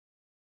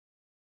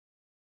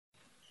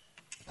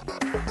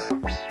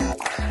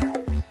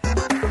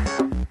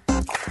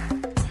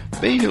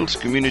Bay Hills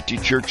Community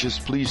Church is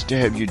pleased to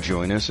have you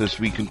join us as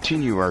we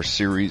continue our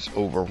series,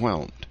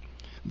 Overwhelmed.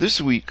 This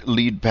week,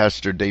 lead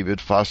pastor David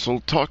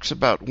Fossil talks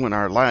about when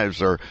our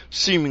lives are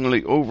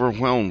seemingly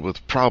overwhelmed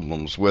with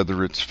problems,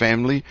 whether it's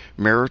family,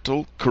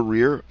 marital,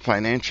 career,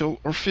 financial,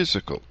 or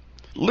physical.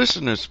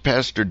 Listen as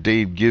Pastor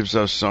Dave gives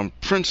us some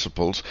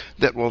principles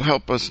that will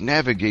help us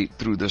navigate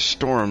through the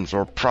storms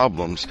or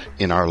problems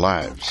in our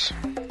lives.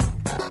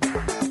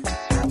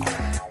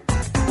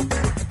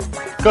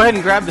 Go ahead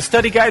and grab the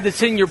study guide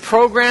that's in your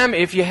program.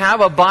 If you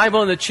have a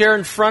Bible in the chair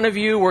in front of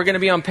you, we're going to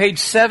be on page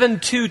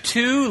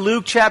 722,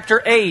 Luke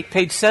chapter 8.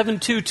 Page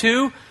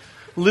 722,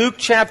 Luke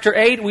chapter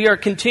 8. We are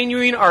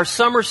continuing our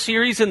summer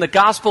series in the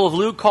Gospel of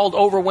Luke called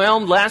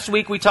Overwhelmed. Last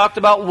week we talked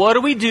about what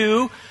do we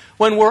do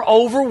when we're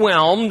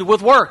overwhelmed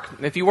with work.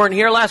 If you weren't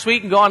here last week,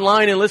 you can go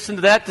online and listen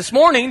to that. This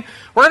morning,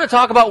 we're going to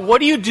talk about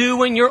what do you do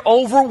when you're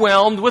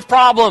overwhelmed with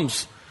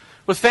problems.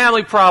 With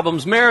family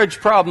problems,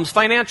 marriage problems,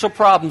 financial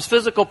problems,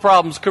 physical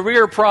problems,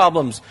 career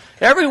problems.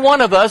 Every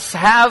one of us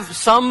have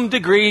some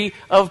degree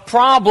of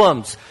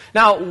problems.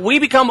 Now, we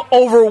become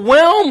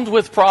overwhelmed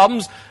with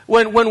problems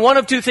when one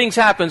of two things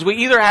happens. We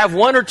either have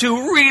one or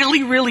two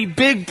really, really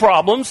big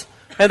problems,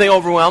 and they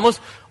overwhelm us,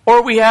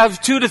 or we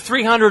have 200 to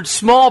 300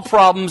 small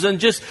problems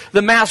and just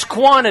the mass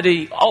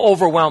quantity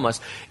overwhelm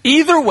us.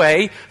 Either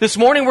way, this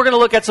morning we're going to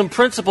look at some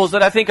principles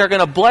that I think are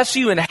going to bless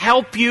you and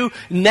help you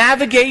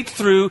navigate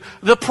through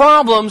the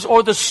problems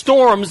or the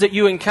storms that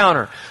you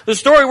encounter. The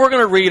story we're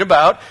going to read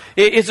about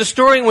is a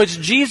story in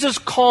which Jesus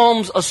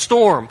calms a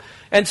storm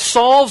and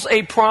solves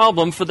a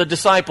problem for the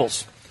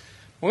disciples.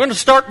 We're going to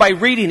start by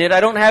reading it. I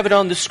don't have it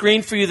on the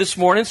screen for you this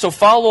morning, so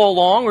follow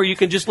along, or you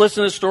can just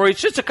listen to the story.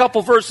 It's just a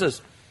couple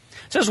verses.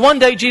 It says, one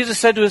day Jesus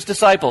said to his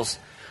disciples,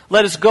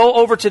 "Let us go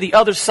over to the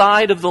other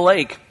side of the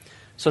lake."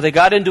 So they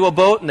got into a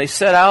boat and they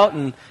set out,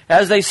 and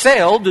as they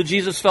sailed,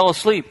 Jesus fell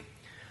asleep.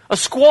 A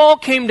squall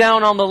came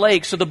down on the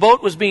lake, so the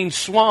boat was being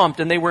swamped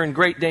and they were in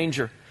great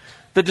danger.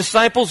 The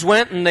disciples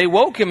went and they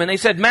woke him and they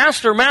said,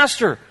 Master,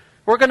 Master,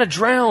 we're going to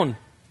drown."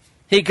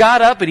 He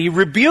got up and he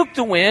rebuked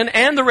the wind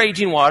and the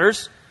raging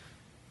waters,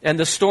 and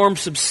the storm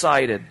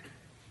subsided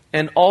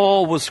and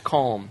all was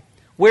calm.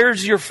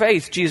 "Where's your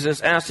faith?" Jesus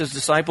asked his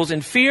disciples.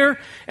 In fear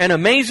and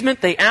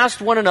amazement, they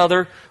asked one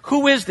another,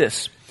 "Who is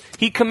this?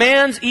 He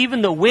commands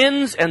even the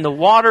winds and the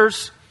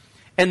waters,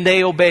 and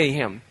they obey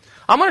him."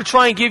 I'm going to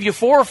try and give you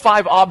 4 or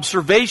 5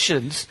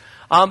 observations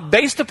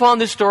based upon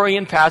this story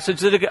and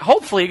passage that are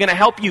hopefully going to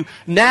help you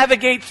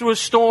navigate through a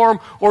storm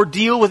or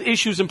deal with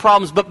issues and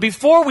problems. But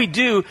before we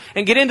do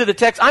and get into the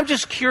text, I'm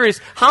just curious,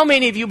 how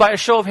many of you, by a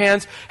show of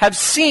hands, have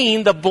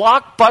seen the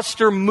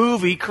blockbuster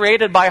movie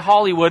created by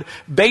Hollywood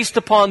based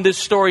upon this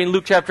story in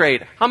Luke chapter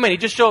 8? How many?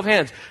 Just show of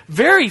hands.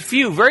 Very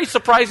few. Very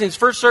surprising. It's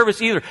first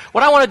service either.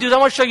 What I want to do is I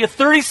want to show you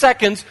 30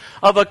 seconds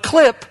of a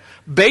clip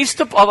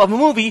of a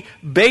movie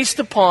based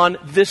upon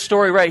this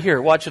story right here.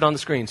 Watch it on the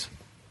screens.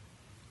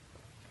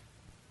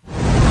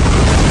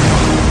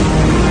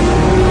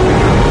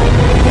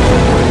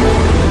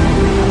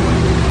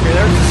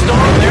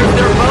 There's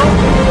their boat.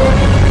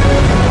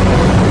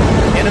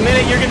 In a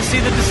minute, you're going to see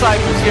the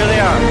disciples. Here they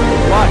are.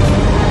 Watch.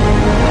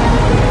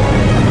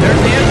 There's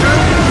Andrew.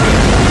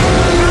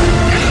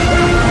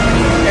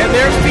 And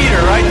there's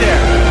Peter right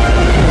there.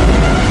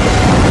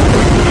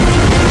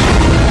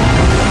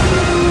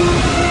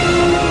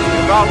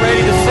 About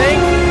ready to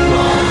sink.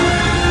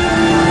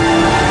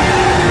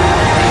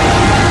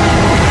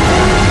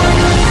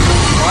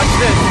 Watch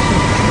this.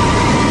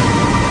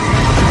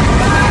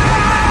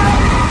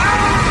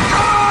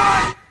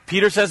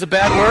 Peter says a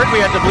bad word. We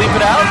had to bleep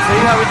it out. See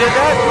how we did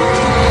that?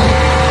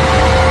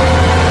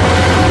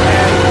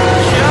 And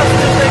just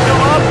as they go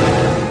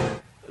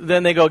up,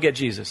 then they go get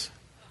Jesus.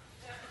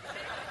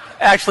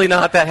 Actually,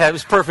 not that. It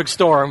was Perfect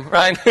Storm,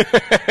 right?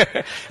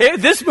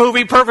 This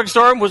movie, Perfect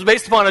Storm, was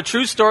based upon a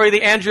true story,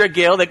 the Andrea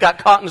Gale that got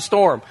caught in a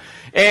storm.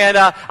 And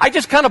I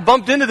just kind of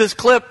bumped into this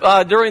clip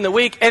during the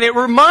week, and it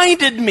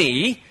reminded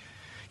me,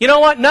 you know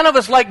what? None of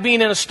us like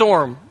being in a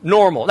storm,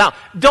 normal. Now,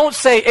 don't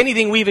say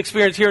anything we've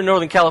experienced here in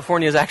Northern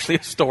California is actually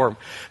a storm.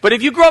 But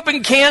if you grew up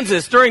in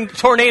Kansas during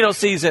tornado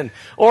season,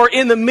 or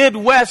in the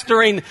Midwest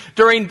during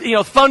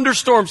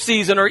thunderstorm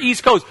season, or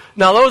East Coast,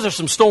 now those are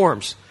some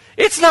storms.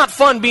 It's not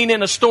fun being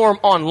in a storm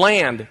on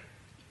land.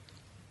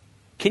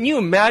 Can you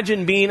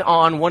imagine being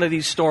on one of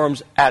these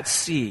storms at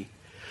sea?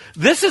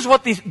 This is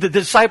what the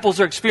disciples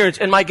are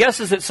experiencing, and my guess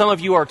is that some of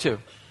you are too.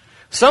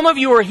 Some of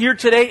you are here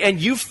today and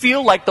you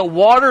feel like the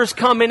water's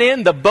coming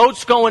in, the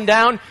boat's going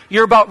down,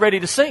 you're about ready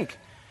to sink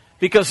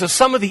because of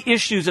some of the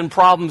issues and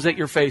problems that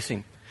you're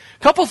facing.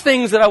 A couple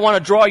things that I want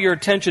to draw your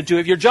attention to.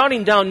 If you're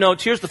jotting down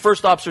notes, here's the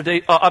first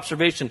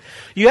observation.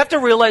 You have to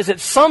realize that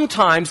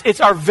sometimes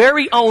it's our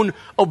very own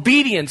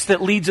obedience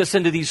that leads us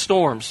into these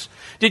storms.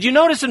 Did you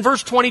notice in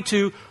verse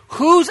 22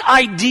 whose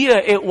idea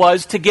it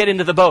was to get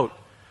into the boat?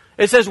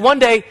 It says one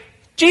day,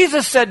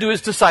 Jesus said to his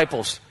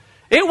disciples,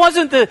 It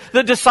wasn't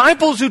the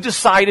disciples who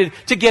decided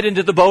to get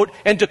into the boat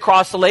and to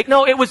cross the lake.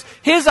 No, it was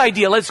his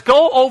idea. Let's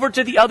go over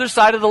to the other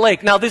side of the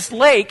lake. Now, this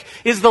lake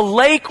is the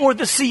lake or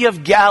the Sea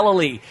of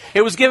Galilee.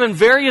 It was given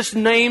various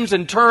names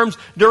and terms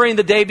during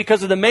the day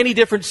because of the many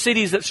different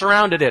cities that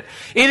surrounded it.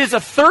 It is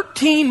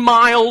 13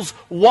 miles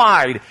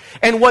wide.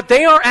 And what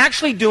they are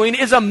actually doing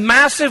is a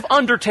massive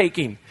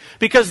undertaking,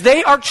 because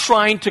they are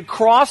trying to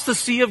cross the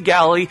Sea of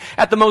Galilee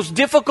at the most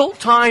difficult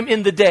time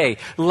in the day,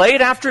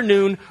 late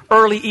afternoon,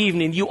 early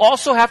evening. You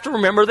also have to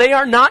remember they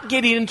are not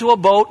getting into a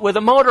boat with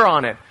a motor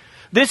on it.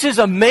 This is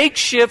a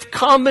makeshift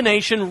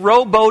combination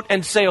rowboat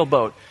and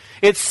sailboat.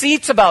 It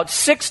seats about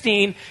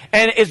 16,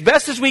 and as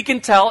best as we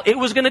can tell, it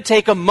was going to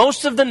take them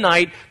most of the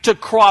night to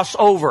cross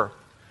over.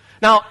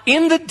 Now,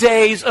 in the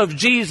days of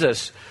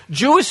Jesus,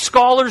 Jewish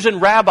scholars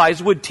and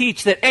rabbis would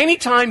teach that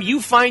anytime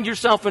you find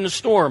yourself in a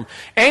storm,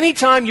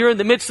 anytime you're in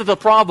the midst of a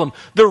problem,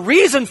 the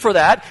reason for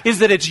that is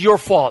that it's your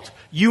fault.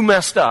 You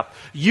messed up.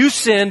 You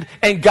sinned,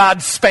 and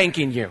God's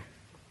spanking you.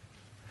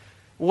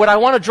 What I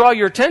want to draw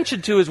your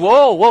attention to is,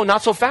 whoa,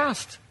 not so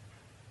fast.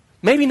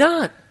 Maybe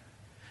not.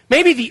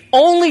 Maybe the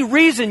only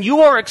reason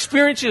you are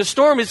experiencing a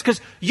storm is because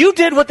you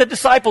did what the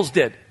disciples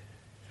did.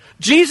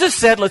 Jesus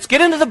said, let's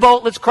get into the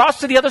boat, let's cross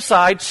to the other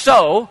side.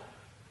 So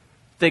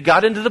they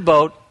got into the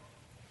boat,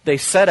 they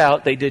set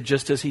out, they did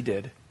just as he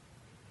did.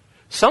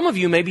 Some of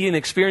you may be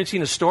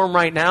experiencing a storm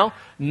right now,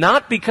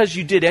 not because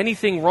you did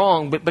anything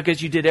wrong, but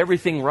because you did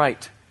everything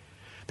right.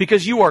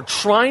 Because you are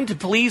trying to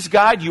please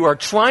God, you are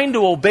trying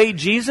to obey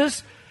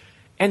Jesus,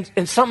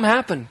 and something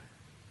happened.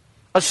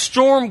 A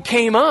storm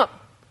came up.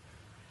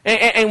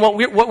 And what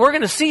we're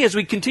going to see as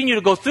we continue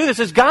to go through this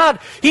is God,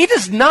 He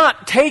does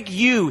not take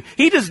you,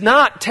 He does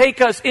not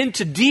take us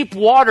into deep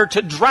water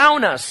to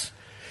drown us.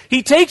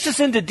 He takes us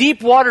into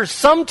deep water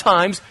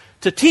sometimes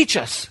to teach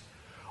us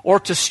or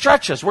to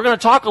stretch us. We're going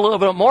to talk a little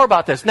bit more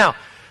about this. Now,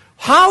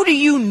 how do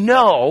you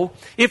know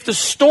if the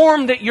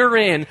storm that you're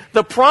in,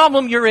 the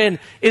problem you're in,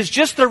 is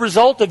just the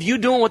result of you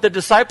doing what the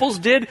disciples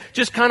did,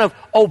 just kind of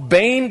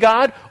obeying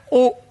God,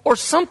 or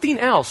something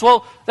else?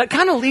 Well, that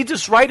kind of leads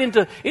us right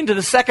into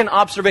the second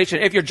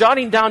observation. If you're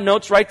jotting down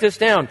notes, write this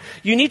down.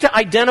 You need to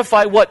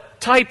identify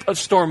what type of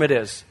storm it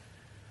is.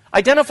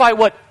 Identify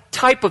what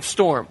type of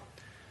storm.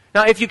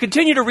 Now, if you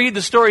continue to read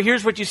the story,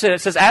 here's what you said.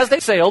 It says, as they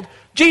sailed,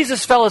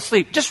 Jesus fell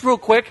asleep. Just real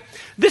quick,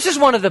 this is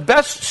one of the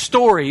best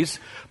stories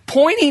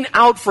pointing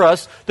out for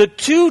us the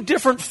two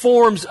different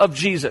forms of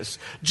Jesus.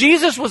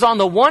 Jesus was on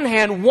the one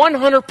hand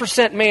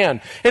 100%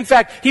 man. In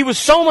fact, he was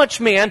so much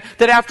man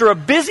that after a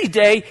busy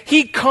day,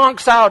 he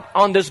conks out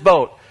on this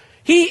boat.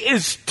 He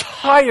is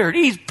tired.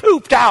 He's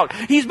pooped out.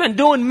 He's been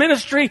doing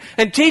ministry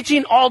and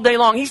teaching all day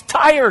long. He's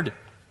tired.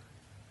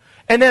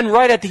 And then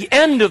right at the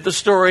end of the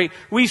story,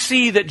 we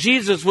see that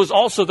Jesus was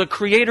also the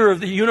creator of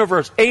the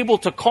universe, able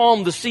to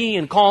calm the sea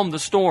and calm the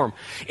storm.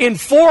 In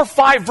 4 or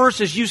 5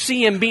 verses, you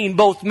see him being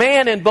both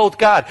man and both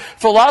God.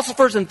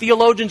 Philosophers and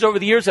theologians over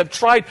the years have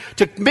tried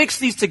to mix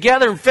these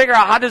together and figure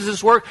out how does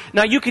this work.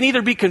 Now, you can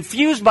either be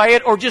confused by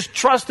it or just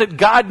trust that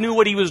God knew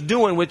what he was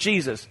doing with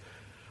Jesus.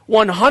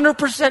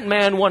 100%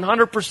 man,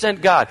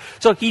 100% God.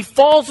 So he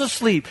falls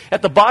asleep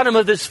at the bottom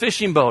of this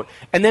fishing boat.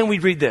 And then we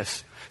read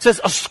this. It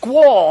says, a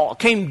squall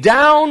came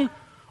down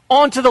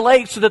onto the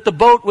lake so that the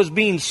boat was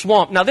being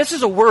swamped. Now, this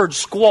is a word,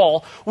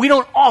 squall, we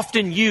don't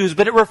often use,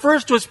 but it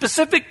refers to a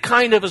specific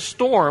kind of a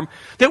storm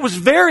that was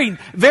very,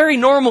 very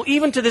normal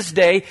even to this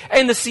day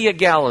in the Sea of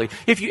Galilee.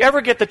 If you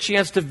ever get the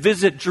chance to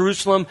visit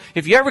Jerusalem,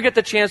 if you ever get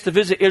the chance to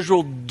visit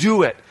Israel,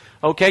 do it.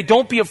 Okay,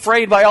 don't be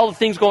afraid by all the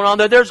things going on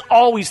there. There's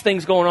always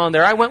things going on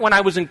there. I went when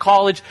I was in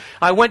college.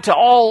 I went to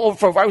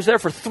I was there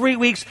for 3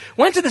 weeks.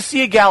 Went to the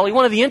Sea of Galilee.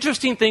 One of the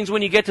interesting things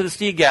when you get to the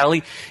Sea of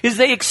Galilee is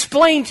they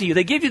explain to you.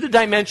 They give you the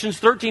dimensions,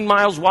 13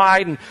 miles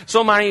wide and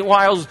so many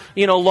miles,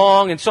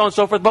 long and so on and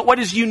so forth. But what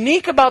is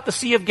unique about the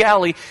Sea of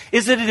Galilee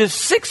is that it is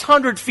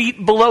 600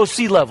 feet below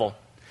sea level.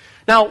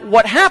 Now,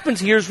 what happens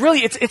here is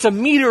really, it's a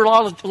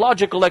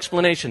meteorological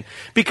explanation.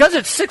 Because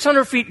it's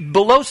 600 feet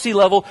below sea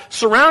level,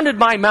 surrounded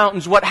by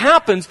mountains, what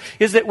happens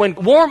is that when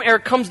warm air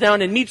comes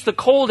down and meets the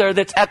cold air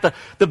that's at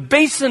the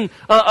basin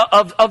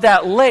of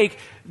that lake,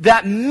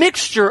 that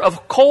mixture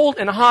of cold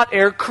and hot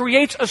air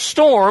creates a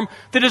storm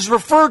that is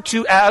referred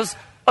to as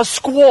a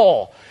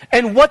squall.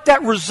 And what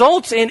that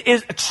results in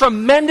is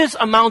tremendous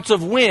amounts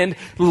of wind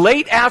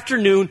late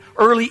afternoon,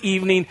 early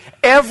evening,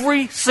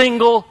 every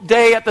single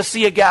day at the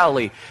Sea of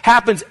Galilee.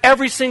 Happens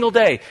every single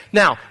day.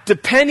 Now,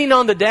 depending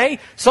on the day,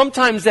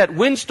 sometimes that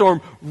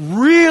windstorm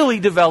really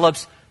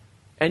develops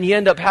and you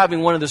end up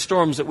having one of the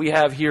storms that we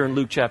have here in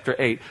Luke chapter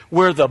 8,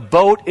 where the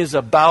boat is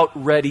about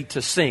ready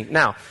to sink.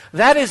 Now,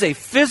 that is a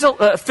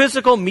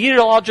physical,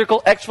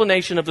 meteorological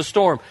explanation of the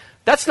storm.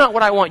 That's not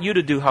what I want you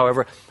to do,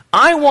 however.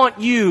 I want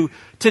you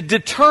to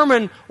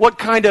determine what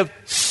kind of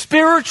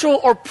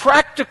spiritual or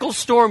practical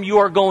storm you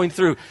are going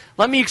through.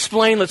 Let me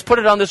explain. Let's put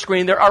it on the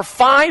screen. There are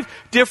 5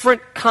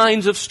 different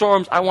kinds of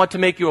storms I want to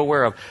make you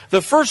aware of.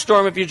 The first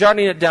storm, if you're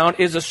jotting it down,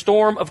 is a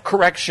storm of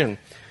correction.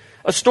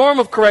 A storm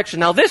of correction.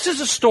 Now, this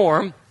is a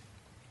storm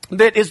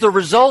that is the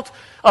result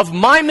of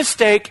my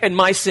mistake and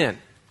my sin.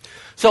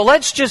 So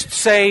let's just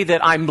say that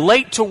I'm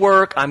late to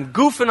work, I'm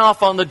goofing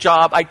off on the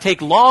job, I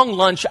take long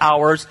lunch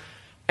hours,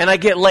 and I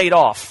get laid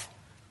off.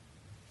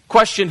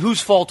 Question,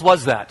 whose fault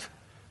was that?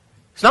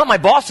 It's not my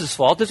boss's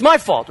fault, it's my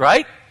fault,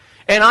 right?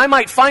 And I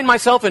might find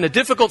myself in a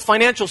difficult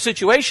financial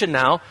situation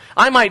now.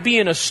 I might be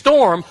in a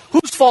storm.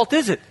 Whose fault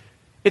is it?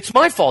 It's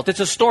my fault. It's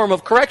a storm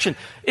of correction.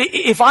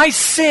 If I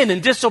sin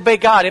and disobey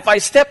God, if I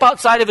step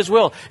outside of His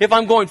will, if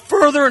I'm going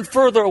further and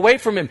further away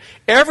from Him,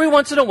 every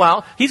once in a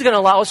while, He's going to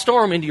allow a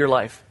storm into your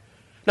life.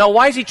 Now,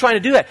 why is He trying to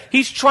do that?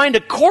 He's trying to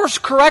course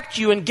correct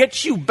you and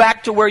get you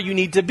back to where you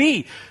need to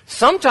be.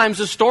 Sometimes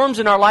the storms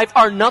in our life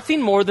are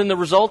nothing more than the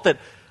result that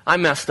I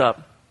messed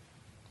up.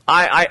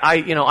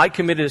 I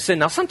committed a sin.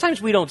 Now,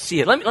 sometimes we don't see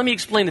it. Let me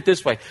explain it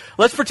this way.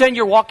 Let's pretend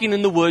you're walking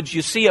in the woods.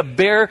 You see a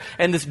bear,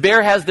 and this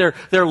bear has their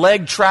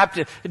leg trapped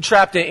in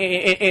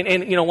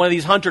one of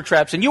these hunter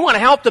traps. And you want to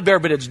help the bear,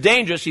 but it's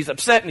dangerous. He's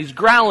upset, and he's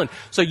growling.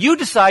 So you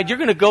decide you're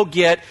going to go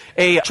get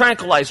a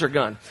tranquilizer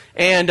gun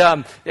and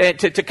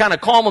to kind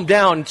of calm him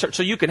down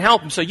so you can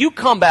help him. So you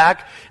come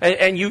back,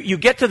 and you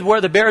get to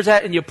where the bear's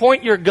at, and you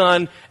point your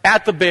gun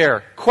at the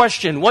bear.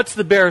 Question, what's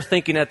the bear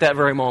thinking at that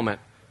very moment?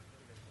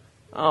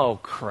 Oh,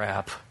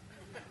 crap.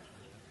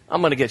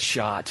 I'm going to get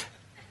shot.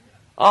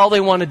 All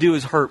they want to do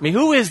is hurt me.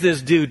 Who is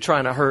this dude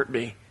trying to hurt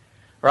me?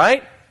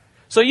 Right?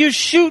 So you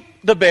shoot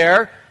the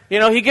bear.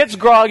 He gets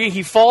groggy.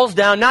 He falls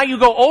down. Now you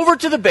go over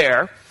to the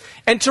bear.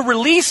 And to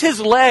release his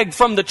leg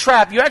from the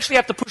trap, you actually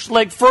have to push the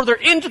leg further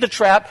into the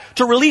trap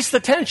to release the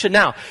tension.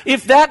 Now,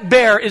 if that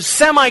bear is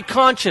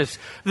semi-conscious,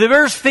 the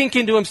bear's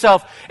thinking to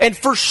himself, and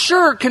for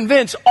sure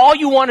convinced all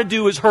you want to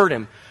do is hurt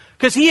him.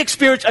 Because he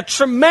experienced a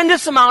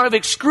tremendous amount of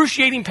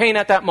excruciating pain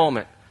at that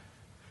moment.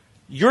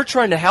 You're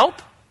trying to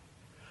help,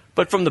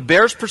 but from the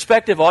bear's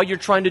perspective, all you're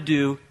trying to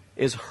do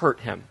is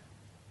hurt him.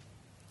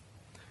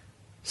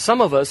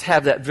 Some of us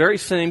have that very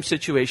same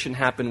situation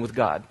happen with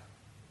God.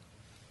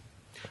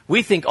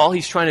 We think all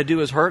He's trying to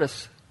do is hurt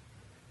us.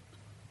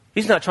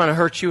 He's not trying to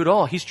hurt you at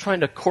all. He's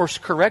trying to course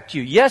correct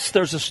you. Yes,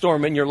 there's a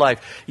storm in your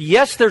life.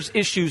 Yes, there's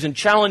issues and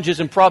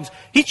challenges and problems.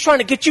 He's trying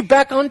to get you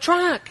back on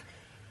track.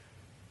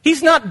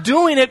 He's not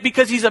doing it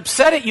because He's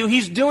upset at you.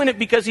 He's doing it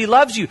because He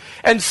loves you.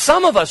 And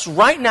some of us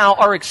right now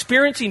are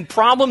experiencing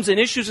problems and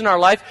issues in our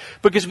life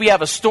because we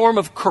have a storm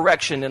of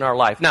correction in our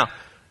life. Now,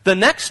 the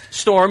next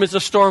storm is a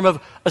storm of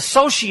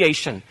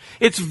association.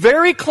 It's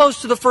very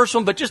close to the first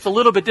one, but just a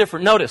little bit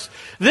different. Notice,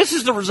 this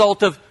is the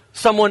result of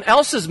someone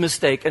else's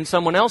mistake and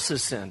someone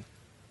else's sin.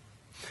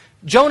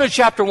 Jonah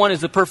chapter 1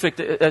 is the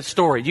perfect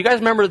story. Do you guys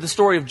remember the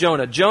story of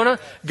Jonah?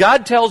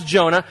 God tells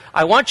Jonah,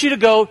 I want you to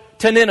go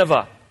to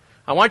Nineveh.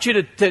 I want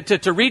you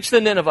to reach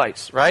the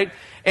Ninevites, right?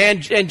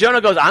 And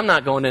Jonah goes, I'm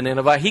not going to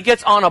Nineveh. He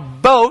gets on a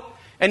boat,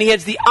 and he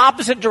heads the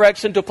opposite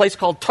direction to a place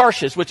called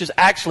Tarshish, which is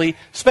actually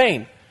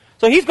Spain.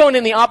 So he's going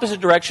in the opposite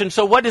direction.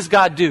 So what does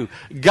God do?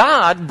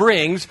 God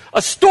brings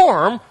a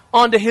storm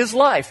onto his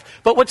life.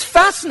 But what's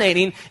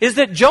fascinating is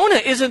that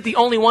Jonah isn't the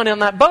only one on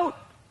that boat.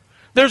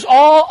 There's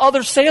all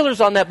other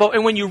sailors on that boat.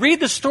 And when you read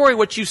the story,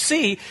 what you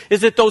see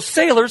is that those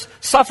sailors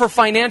suffer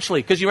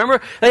financially. Because you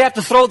remember, they have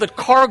to throw the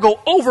cargo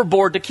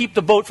overboard to keep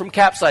the boat from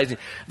capsizing.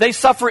 They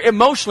suffer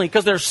emotionally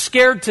because they're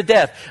scared to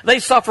death. They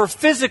suffer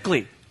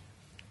physically.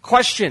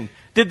 Question,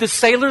 did the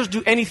sailors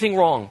do anything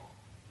wrong?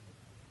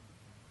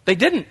 They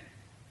didn't.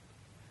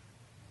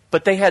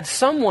 But they had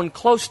someone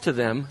close to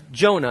them,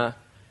 Jonah,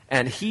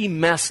 and he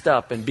messed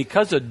up. And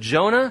because of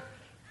Jonah,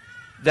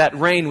 that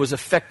rain was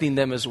affecting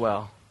them as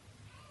well.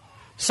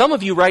 Some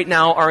of you right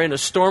now are in a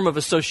storm of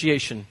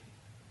association.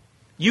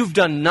 You've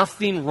done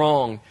nothing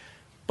wrong,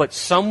 but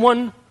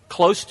someone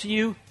close to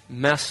you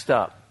messed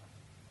up.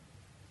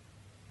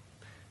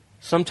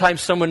 Sometimes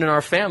someone in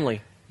our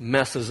family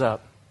messes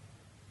up,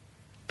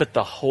 but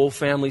the whole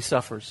family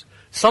suffers.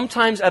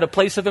 Sometimes at a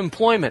place of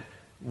employment,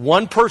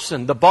 one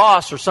person, the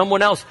boss or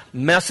someone else,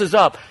 messes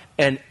up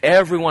and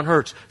everyone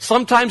hurts.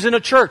 Sometimes in a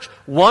church,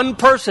 one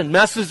person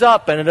messes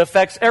up and it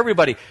affects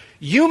everybody.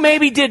 You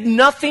maybe did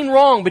nothing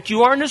wrong, but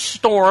you are in a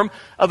storm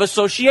of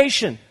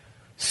association.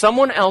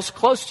 Someone else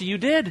close to you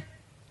did.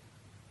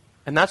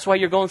 And that's why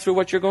you're going through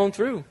what you're going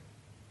through.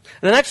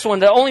 The next one,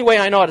 the only way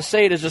I know how to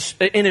say it is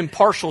an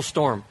impartial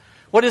storm.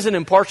 What is an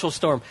impartial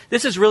storm?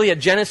 This is really a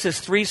Genesis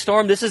 3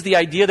 storm. This is the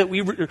idea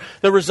that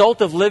the result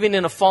of living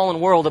in a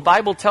fallen world. The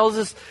Bible tells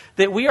us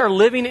that we are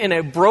living in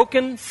a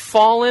broken,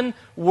 fallen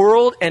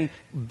world, and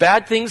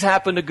bad things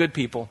happen to good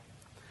people.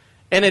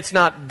 And it's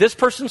not this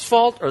person's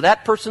fault or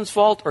that person's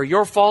fault or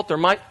your fault or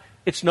mine.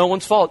 It's no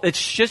one's fault.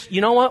 It's just,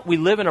 you know what? We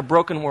live in a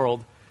broken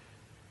world.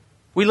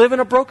 We live in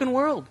a broken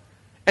world.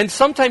 And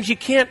sometimes you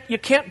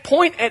can't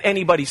point at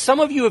anybody. Some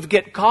of you have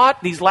get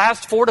caught these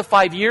last 4 to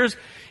 5 years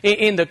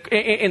in the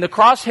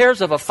crosshairs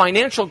of a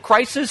financial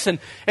crisis, and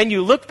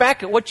you look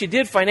back at what you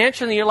did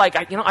financially, and you're like,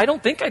 I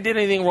don't think I did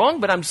anything wrong,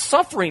 but I'm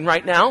suffering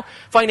right now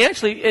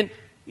financially. And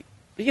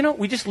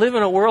we just live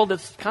in a world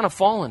that's kind of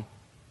fallen,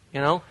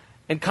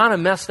 and kind of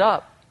messed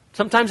up.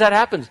 Sometimes that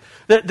happens.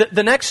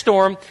 The next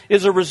storm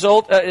is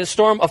a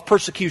storm of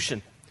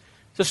persecution.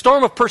 It's a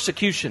storm of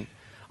persecution.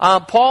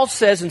 Paul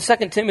says in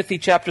 2 Timothy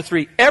chapter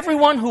 3,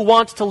 everyone who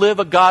wants to live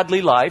a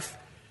godly life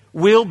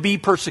will be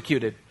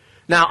persecuted.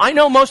 Now, I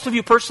know most of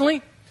you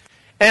personally,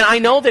 and I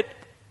know that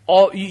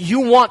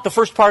you want the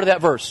first part of that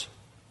verse.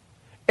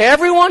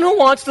 Everyone who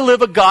wants to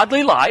live a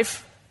godly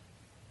life,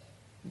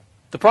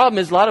 the problem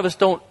is a lot of us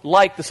don't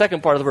like the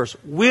second part of the verse,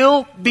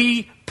 will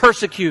be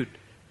persecuted.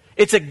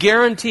 It's a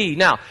guarantee.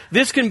 Now,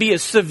 this can be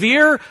as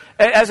severe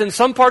as in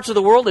some parts of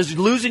the world as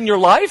losing your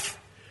life,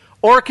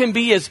 or it can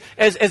be as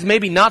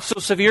maybe not so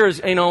severe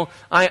as,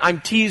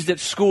 I'm teased at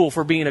school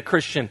for being a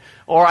Christian,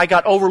 or I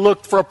got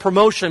overlooked for a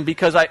promotion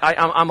because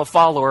I'm a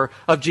follower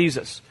of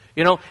Jesus.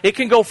 It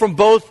can go from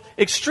both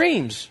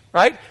extremes,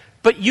 right?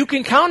 But you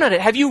can count on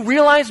it. Have you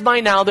realized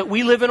by now that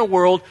we live in a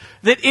world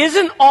that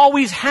isn't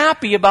always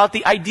happy about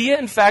the idea,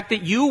 in fact,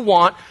 that you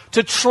want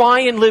to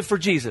try and live for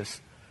Jesus?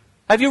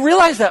 Have you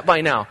realized that by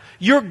now?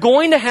 You're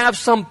going to have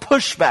some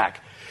pushback.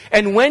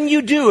 And when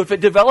you do, if it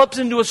develops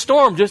into a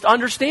storm, just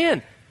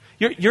understand,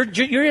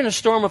 you're in a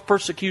storm of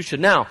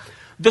persecution. Now,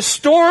 the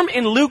storm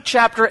in Luke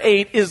chapter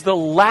 8 is the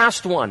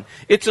last one.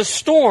 It's a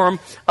storm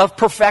of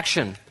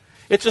perfection.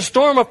 It's a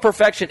storm of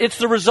perfection. It's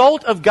the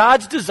result of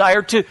God's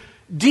desire to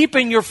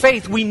deepen your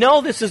faith. We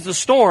know this is the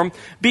storm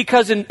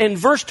because in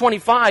verse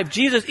 25,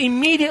 Jesus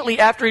immediately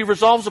after he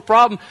resolves the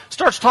problem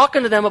starts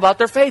talking to them about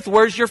their faith.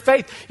 Where's your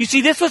faith? You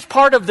see, this was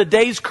part of the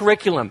day's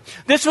curriculum.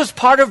 This was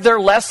part of their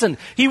lesson.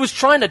 He was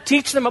trying to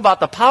teach them about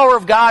the power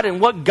of God and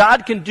what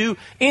God can do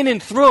in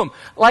and through them.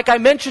 Like I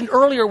mentioned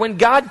earlier, when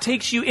God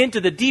takes you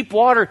into the deep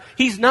water,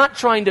 he's not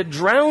trying to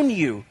drown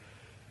you.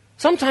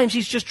 Sometimes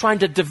he's just trying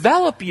to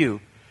develop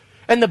you.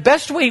 And the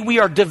best way we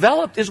are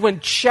developed is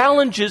when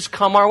challenges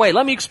come our way.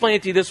 Let me explain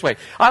it to you this way.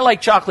 I like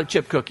chocolate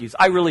chip cookies.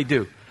 I really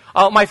do.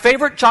 My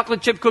favorite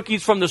chocolate chip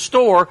cookies from the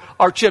store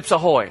are Chips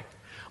Ahoy.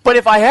 But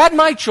if I had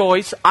my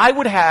choice, I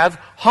would have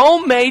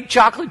homemade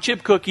chocolate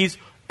chip cookies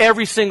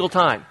every single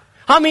time.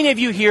 How many of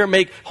you here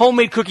make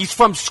homemade cookies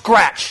from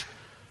scratch?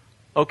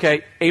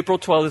 Okay, April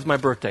 12th is my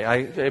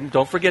birthday.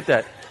 Don't forget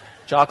that.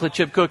 Chocolate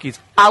chip cookies.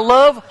 I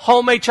love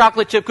homemade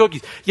chocolate chip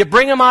cookies. You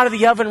bring them out of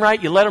the oven,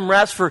 right? You let them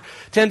rest for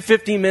 10,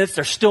 15 minutes.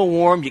 They're still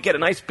warm. You get a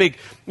nice big,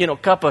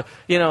 cup of,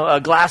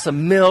 a glass of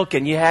milk,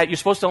 and you're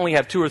supposed to only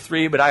have 2 or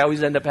 3, but I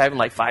always end up having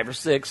like 5 or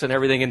 6 and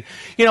everything. And,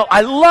 I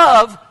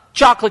love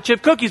chocolate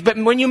chip cookies, but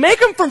when you make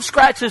them from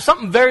scratch, there's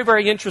something very,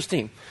 very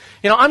interesting.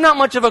 I'm not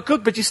much of a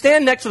cook, but you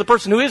stand next to the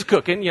person who is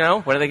cooking, when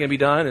are they going to be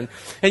done?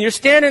 And you're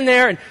standing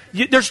there, and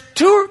there's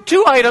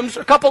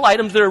a couple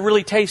items that are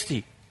really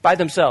tasty by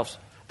themselves.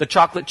 The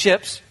chocolate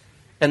chips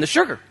and the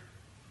sugar.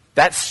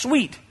 That's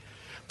sweet.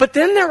 But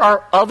then there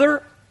are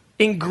other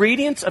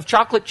ingredients of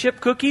chocolate chip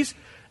cookies.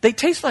 They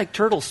taste like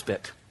turtle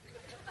spit.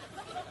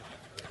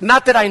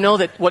 Not that I know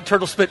what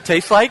turtle spit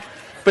tastes like,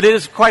 but it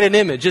is quite an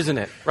image, isn't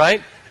it?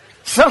 Right?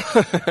 Some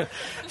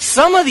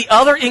of the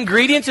other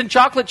ingredients in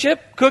chocolate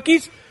chip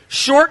cookies,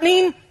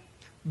 shortening,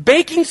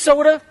 baking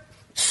soda,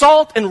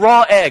 salt, and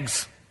raw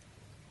eggs.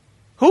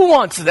 Who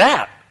wants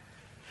that?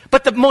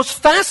 But the most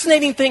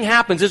fascinating thing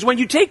happens is when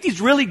you take these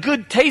really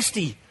good,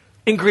 tasty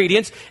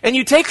ingredients, and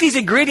you take these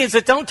ingredients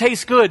that don't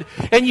taste good,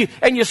 and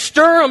you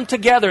stir them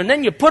together, and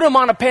then you put them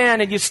on a pan,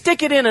 and you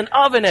stick it in an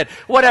oven at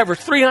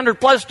 300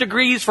 plus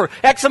degrees for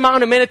X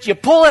amount of minutes, you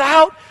pull it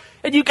out,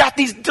 and you got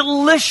these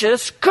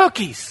delicious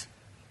cookies.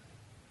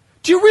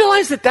 Do you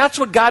realize that that's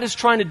what God is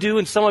trying to do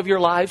in some of your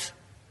lives?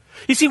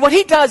 You see, what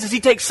he does is he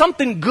takes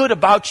something good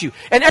about you,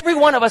 and every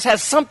one of us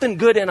has something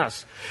good in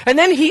us. And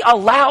then he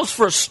allows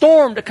for a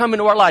storm to come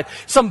into our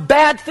life, some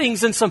bad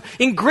things and some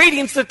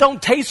ingredients that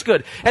don't taste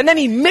good. And then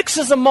he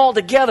mixes them all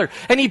together,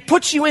 and he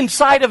puts you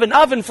inside of an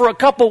oven for a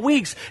couple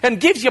weeks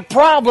and gives you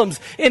problems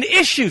and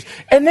issues.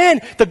 And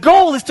then the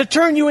goal is to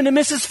turn you into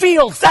Mrs.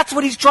 Fields. That's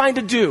what he's trying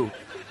to do.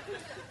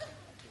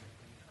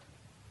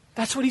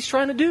 That's what he's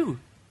trying to do.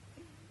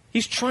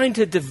 He's trying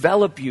to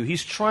develop you.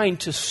 He's trying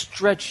to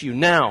stretch you.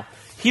 Now,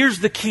 here's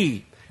the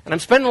key, and I'm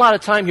spending a lot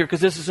of time here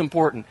because this is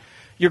important.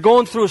 You're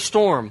going through a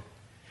storm.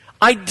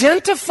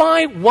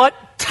 Identify what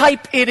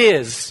type it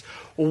is.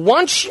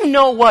 Once you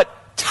know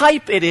what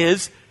type it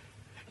is,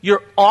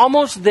 you're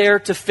almost there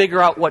to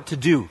figure out what to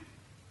do.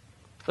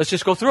 Let's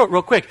just go through it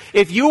real quick.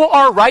 If you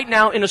are right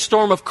now in a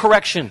storm of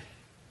correction,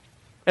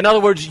 in other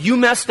words, you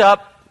messed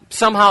up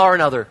somehow or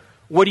another,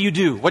 what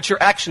do? What's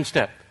your action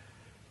step?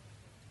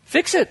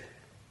 Fix it,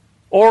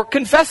 or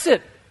confess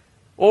it,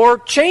 or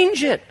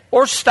change it,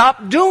 or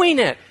stop doing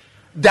it.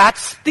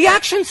 That's the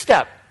action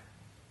step.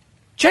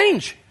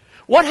 Change.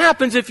 What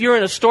happens if you're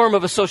in a storm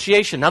of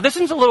association? Now, this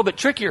is a little bit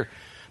trickier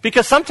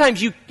because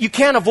sometimes you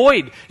can't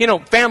avoid,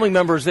 family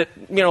members that,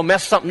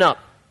 mess something up,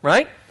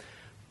 right?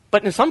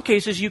 But in some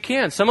cases you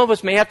can. Some of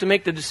us may have to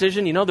make the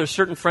decision, there's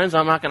certain friends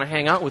I'm not going to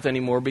hang out with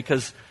anymore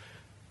because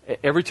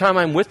every time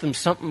I'm with them,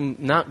 something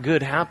not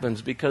good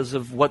happens because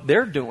of what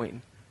they're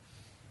doing.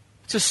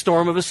 It's a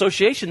storm of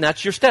association.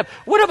 That's your step.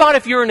 What about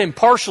if you're in an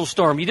impartial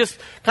storm? You just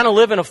kind of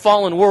live in a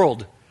fallen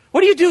world.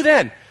 What do you do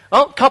then?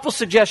 Well, a couple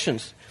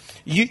suggestions.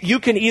 You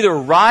can either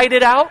ride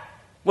it out.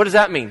 What does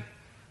that mean?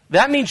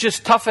 That means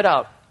just tough it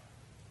out.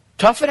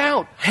 Tough it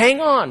out. Hang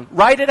on.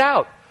 Ride it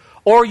out.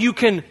 or you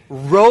can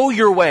row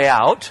your way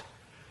out.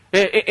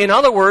 In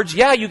other words,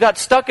 yeah, you got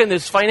stuck in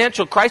this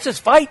financial crisis.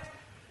 Fight.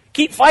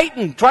 Keep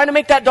fighting. Trying to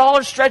make that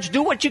dollar stretch.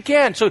 Do what you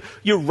can. So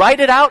you ride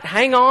it out,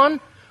 hang on,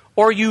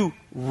 or you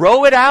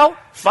row it out,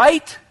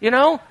 fight,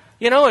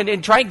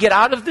 and try and get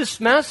out of this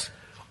mess.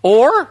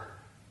 Or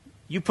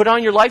you put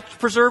on your life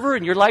preserver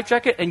and your life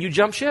jacket and you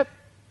jump ship.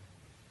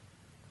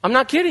 I'm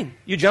not kidding.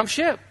 You jump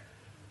ship.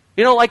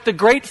 Like the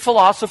great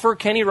philosopher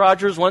Kenny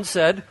Rogers once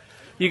said,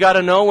 you got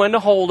to know when to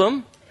hold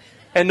them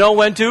and know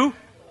when to.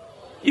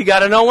 You got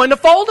to know when to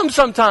fold them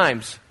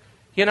sometimes.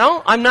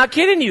 I'm not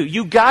kidding you.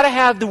 You got to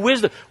have the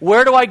wisdom.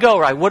 Where do I go,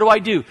 right? What do I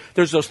do?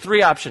 There's those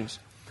three options.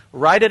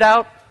 Ride it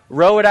out,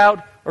 row it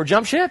out, or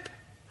jump ship.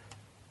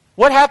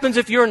 What happens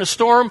if you're in a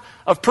storm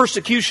of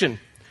persecution?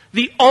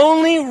 The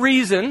only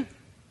reason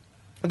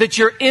that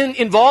you're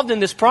involved in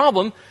this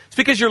problem is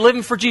because you're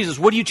living for Jesus.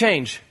 What do you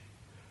change?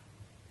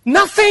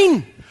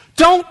 Nothing.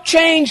 Don't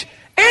change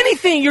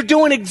anything. You're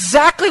doing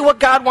exactly what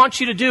God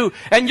wants you to do,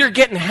 and you're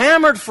getting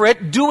hammered for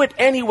it. Do it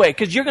anyway,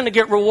 because you're going to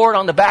get reward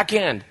on the back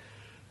end.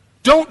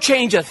 Don't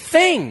change a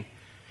thing.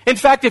 In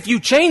fact, if you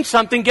change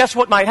something, guess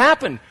what might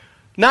happen?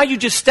 Now you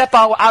just step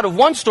out of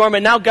one storm,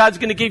 and now God's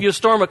going to give you a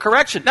storm of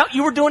correction. Now,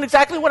 you were doing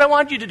exactly what I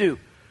wanted you to do.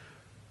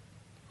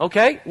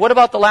 Okay? What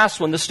about the last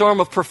one, the storm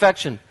of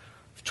perfection?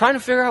 Trying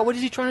to figure out, what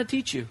is he trying to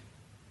teach you?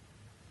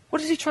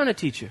 What is he trying to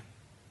teach you?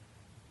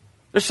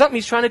 There's something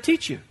he's trying to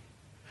teach you.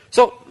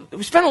 So,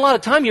 we spent a lot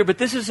of time here, but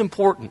this is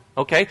important,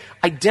 okay?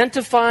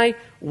 Identify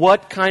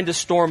what kind of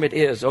storm it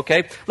is,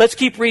 okay? Let's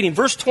keep reading.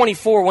 Verse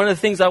 24, one of the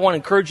things I want to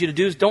encourage you to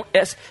do is don't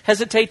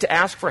hesitate to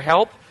ask for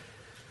help.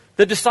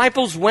 The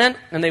disciples went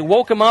and they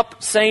woke him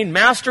up saying,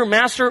 Master,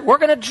 Master, we're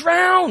going to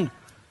drown.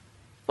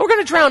 We're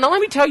going to drown. Now, let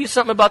me tell you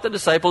something about the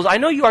disciples. I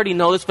know you already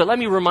know this, but let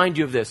me remind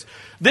you of this.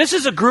 This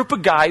is a group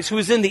of guys who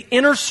is in the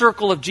inner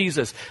circle of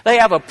Jesus. They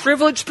have a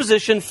privileged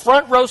position,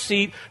 front row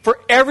seat for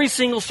every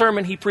single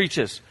sermon he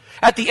preaches.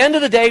 At the end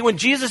of the day, when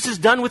Jesus is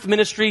done with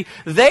ministry,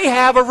 they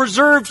have a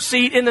reserved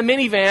seat in the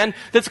minivan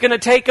that's going to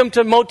take them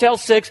to Motel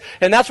 6,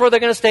 and that's where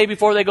they're going to stay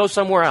before they go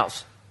somewhere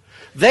else.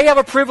 They have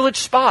a privileged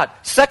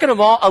spot. Second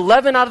of all,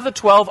 11 out of the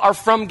 12 are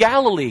from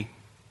Galilee.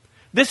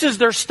 This is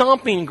their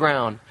stomping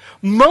ground.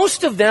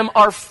 Most of them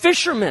are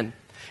fishermen.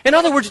 In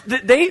other words,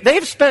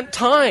 they've spent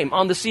time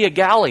on the Sea of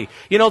Galilee.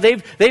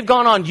 They've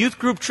gone on youth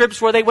group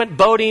trips where they went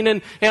boating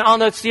and on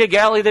the Sea of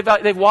Galilee.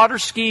 They've water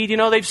skied,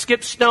 they've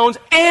skipped stones,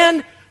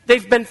 and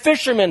they've been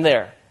fishermen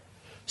there.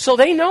 So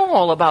they know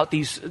all about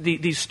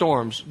these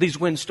storms, these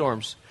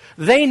windstorms.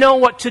 They know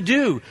what to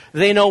do.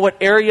 They know what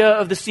area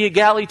of the Sea of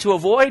Galilee to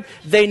avoid.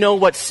 They know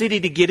what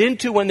city to get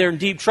into when they're in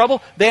deep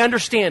trouble. They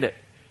understand it.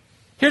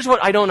 Here's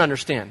what I don't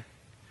understand.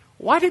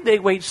 Why did they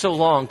wait so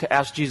long to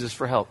ask Jesus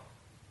for help?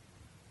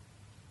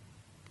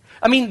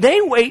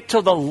 They wait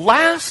till the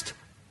last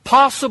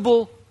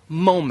possible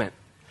moment.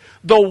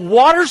 The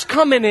water's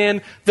coming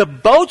in, the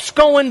boat's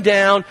going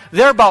down,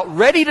 they're about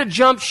ready to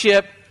jump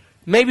ship.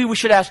 Maybe we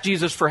should ask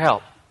Jesus for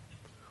help.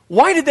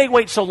 Why did they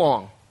wait so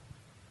long?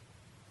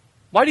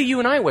 Why do you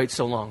and I wait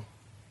so long?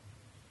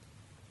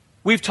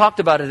 We've talked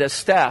about it as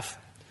staff.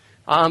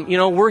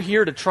 We're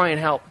here to try and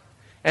help.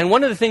 And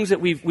one of the things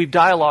that we've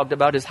dialogued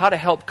about is how to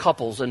help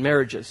couples and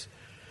marriages.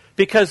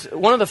 Because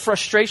one of the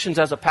frustrations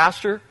as a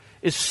pastor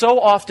is so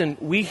often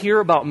we hear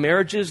about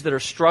marriages that are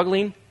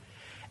struggling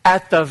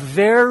at the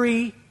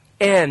very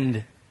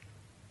end.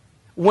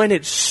 When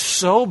it's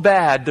so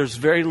bad, there's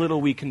very little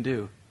we can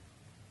do.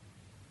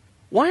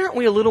 Why aren't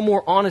we a little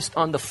more honest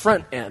on the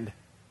front end?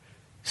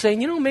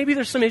 Saying, maybe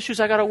there's some issues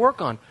I got to work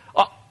on.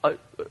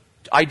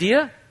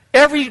 Idea?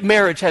 Every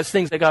marriage has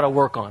things they got to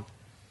work on.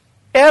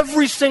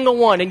 Every single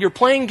one. And you're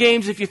playing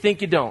games if you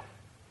think you don't.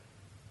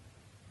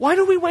 Why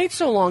do we wait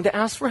so long to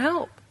ask for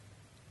help?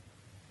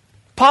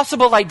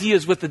 Possible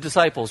ideas with the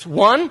disciples.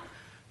 One,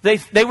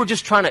 they were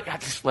just trying to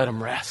just let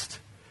him rest.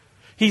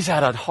 He's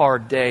had a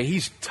hard day.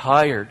 He's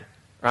tired.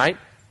 Right?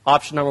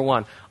 Option number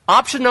one.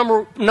 Option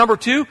number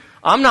two,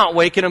 I'm not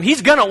waking him.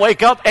 He's going to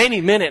wake up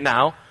any minute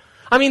now.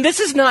 This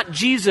is not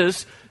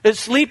Jesus that's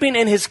sleeping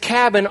in his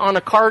cabin on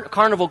a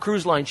Carnival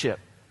cruise line ship.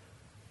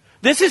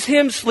 This is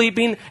him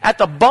sleeping at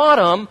the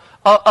bottom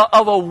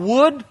of a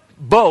wood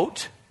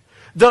boat.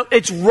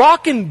 It's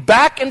rocking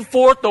back and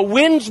forth. The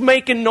wind's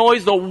making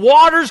noise. The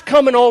water's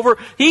coming over.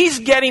 He's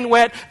getting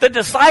wet. The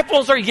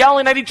disciples are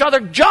yelling at each other,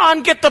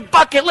 John, get the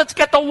bucket. Let's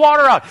get the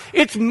water out.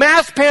 It's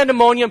mass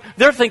pandemonium.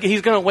 They're thinking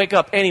he's going to wake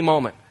up any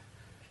moment.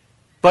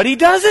 But he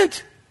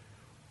doesn't.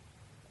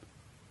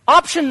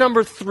 Option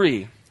number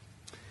three.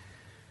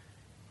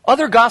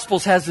 Other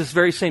Gospels has this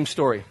very same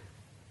story.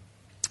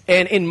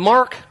 And in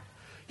Mark,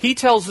 he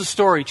tells the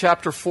story,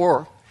 chapter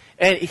 4,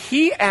 and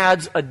he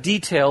adds a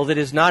detail that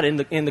is not in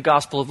the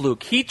Gospel of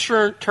Luke. He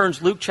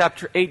turns Luke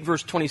chapter 8,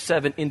 verse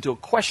 27 into a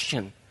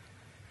question.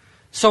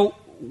 So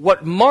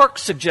what Mark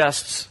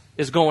suggests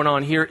is going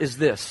on here is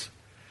this.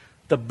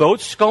 The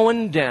boat's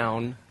going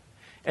down,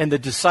 and the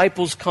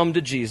disciples come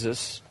to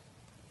Jesus,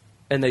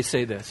 and they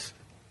say this.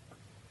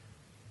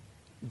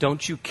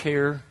 Don't you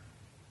care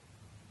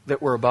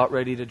that we're about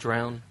ready to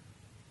drown?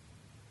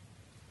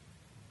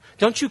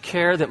 Don't you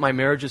care that my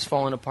marriage is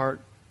falling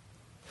apart?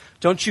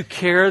 Don't you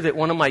care that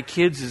one of my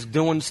kids is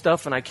doing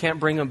stuff and I can't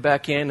bring them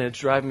back in and it's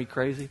driving me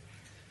crazy?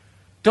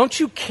 Don't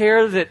you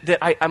care that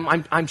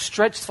I'm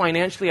stretched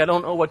financially, I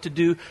don't know what to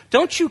do?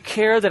 Don't you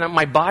care that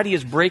my body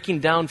is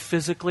breaking down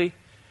physically?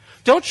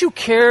 Don't you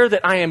care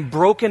that I am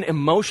broken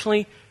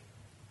emotionally?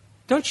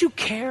 Don't you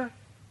care?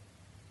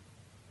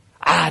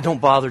 Don't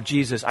bother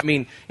Jesus. I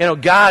mean,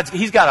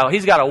 He's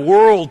got a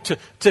world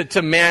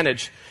to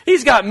manage.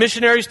 He's got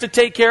missionaries to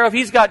take care of.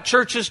 He's got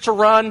churches to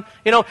run.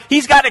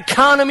 He's got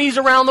economies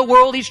around the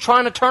world he's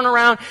trying to turn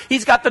around.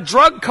 He's got the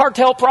drug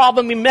cartel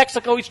problem in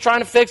Mexico he's trying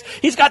to fix.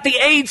 He's got the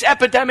AIDS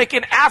epidemic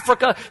in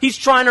Africa he's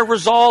trying to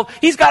resolve.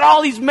 He's got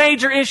all these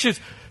major issues.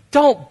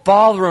 Don't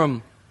bother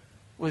him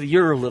with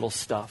your little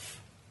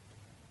stuff,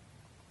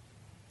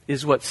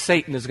 is what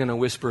Satan is going to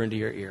whisper into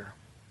your ear.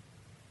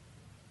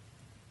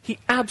 He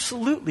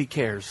absolutely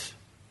cares.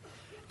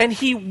 And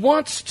he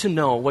wants to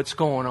know what's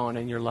going on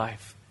in your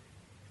life.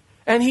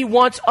 And he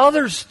wants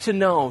others to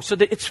know, so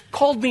that it's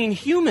called being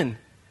human.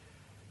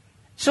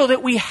 So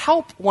that we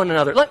help one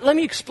another. Let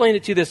me explain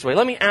it to you this way.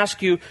 Let me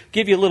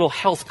give you a little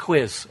health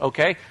quiz,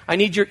 okay? I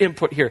need your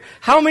input here.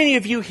 How many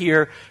of you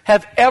here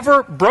have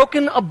ever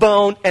broken a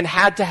bone and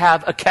had to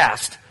have a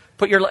cast?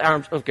 Put your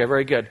arms, okay,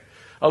 very good.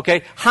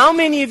 Okay, how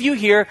many of you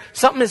here,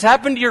 something has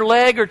happened to your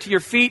leg or to your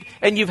feet,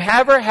 and you've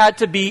ever had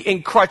to be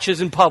in crutches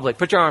in public?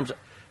 Put your arms up.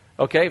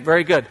 Okay,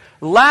 very good.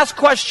 Last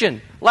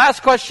question.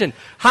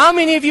 How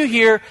many of you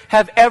here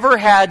have ever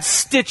had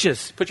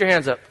stitches? Put your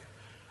hands up.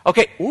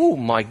 Okay, ooh,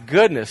 my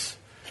goodness.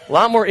 A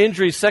lot more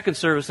injuries second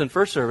service than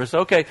first service.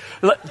 Okay,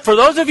 for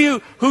those of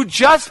you who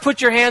just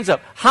put your hands up,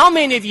 how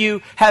many of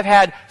you have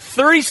had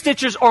 30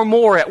 stitches or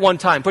more at one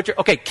time?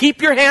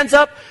 Keep your hands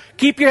up.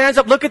 Keep your hands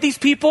up. Look at these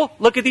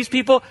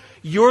people.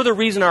 You're the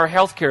reason our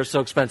health care is so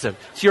expensive.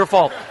 It's your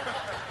fault.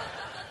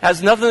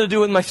 Has nothing to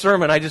do with my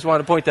sermon. I just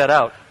want to point that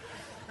out.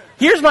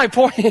 Here's my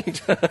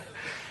point.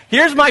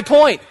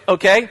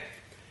 Okay?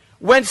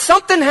 When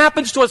something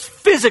happens to us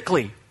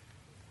physically,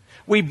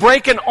 we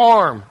break an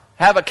arm,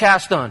 have a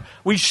cast on.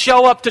 We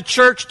show up to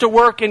church to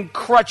work in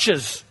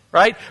crutches,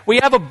 right? We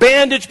have a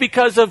bandage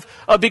because of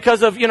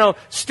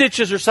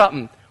stitches or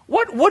something.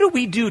 What do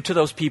we do to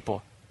those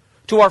people?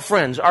 To our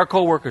friends, our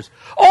coworkers.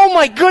 Oh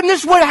my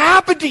goodness, what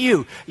happened to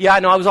you? Yeah,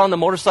 I know, I was on the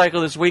motorcycle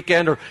this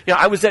weekend, or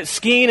I was at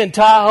skiing in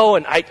Tahoe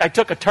and I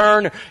took a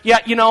turn. Yeah,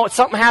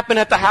 something happened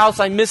at the house,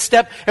 I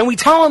misstepped. And we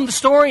tell them the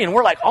story and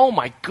we're like, oh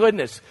my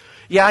goodness.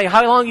 Yeah,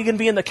 how long are you going to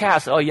be in the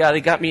cast? Oh yeah,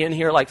 they got me in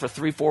here like for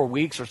 3-4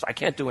 weeks or so. I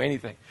can't do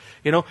anything.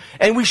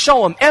 And we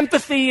show them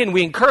empathy and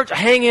we encourage,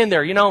 hang in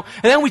there, And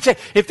then we say,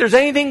 if there's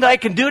anything that I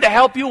can do to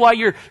help you while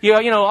you're,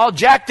 all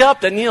jacked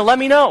up, then, let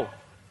me know.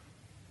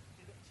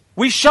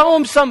 We show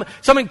them some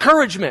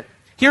encouragement.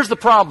 Here's the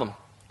problem.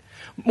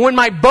 When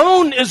my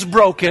bone is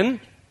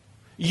broken,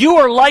 you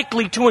are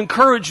likely to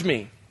encourage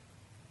me.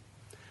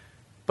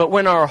 But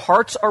when our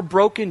hearts are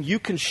broken, you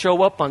can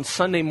show up on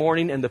Sunday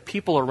morning and the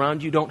people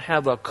around you don't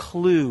have a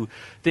clue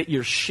that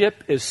your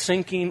ship is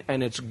sinking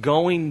and it's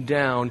going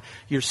down.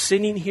 You're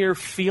sitting here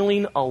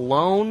feeling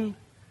alone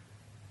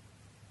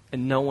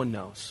and no one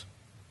knows.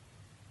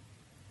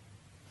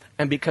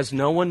 And because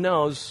no one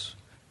knows,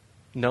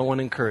 no one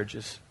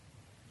encourages.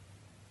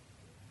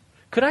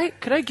 Could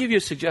I give you a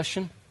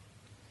suggestion?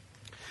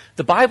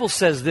 The Bible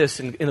says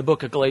this in the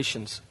book of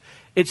Galatians.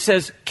 It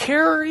says,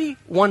 carry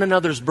one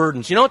another's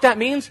burdens. You know what that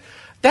means?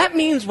 That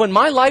means when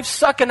my life's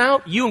sucking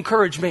out, you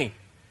encourage me.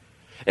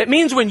 It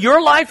means when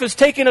your life is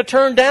taking a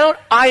turn down,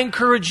 I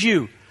encourage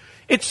you.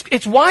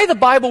 It's why the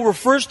Bible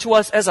refers to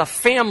us as a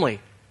family.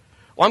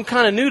 Well, I'm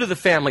kind of new to the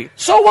family.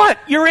 So what?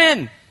 You're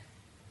in.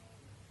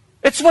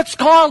 It's what's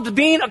called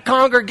being a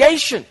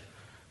congregation.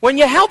 When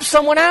you help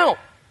someone out.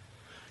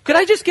 Could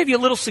I just give you a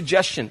little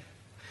suggestion?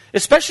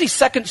 Especially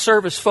second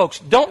service folks,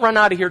 don't run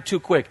out of here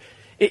too quick.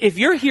 If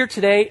you're here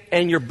today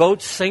and your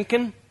boat's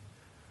sinking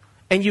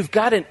and you've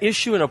got an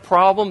issue and a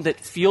problem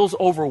that feels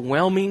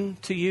overwhelming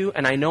to you,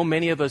 and I know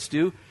many of us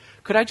do,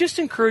 could I just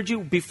encourage you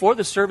before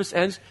the service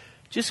ends,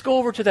 just go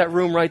over to that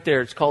room right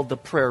there. It's called the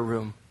prayer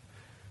room.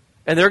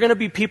 And there are going to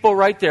be people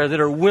right there that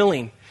are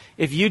willing.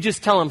 If you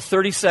just tell them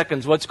 30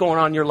 seconds what's going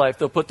on in your life,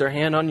 they'll put their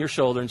hand on your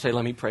shoulder and say,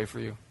 let me pray for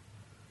you.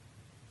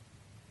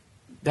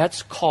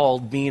 That's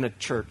called being a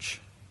church.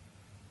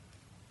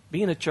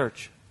 Being a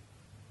church.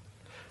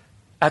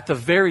 At the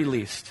very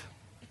least,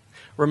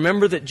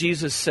 remember that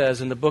Jesus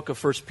says in the book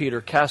of 1 Peter,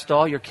 cast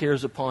all your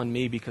cares upon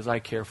me because I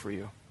care for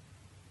you.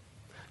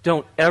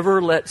 Don't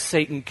ever let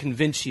Satan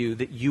convince you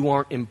that you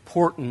aren't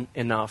important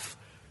enough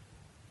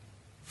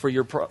for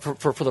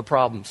the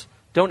problems.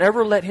 Don't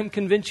ever let him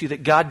convince you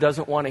that God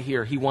doesn't want to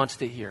hear. He wants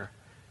to hear.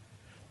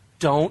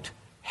 Don't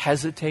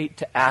hesitate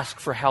to ask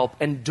for help,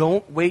 and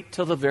don't wait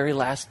till the very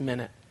last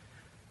minute.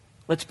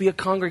 Let's be a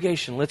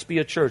congregation. Let's be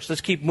a church.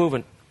 Let's keep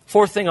moving.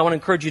 Fourth thing I want to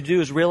encourage you to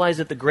do is realize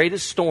that the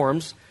greatest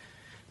storms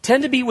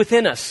tend to be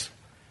within us,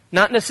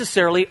 not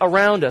necessarily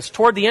around us.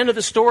 Toward the end of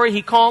the story,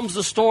 he calms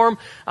the storm,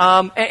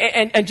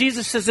 and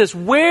Jesus says this,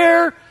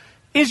 where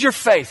is your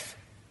faith?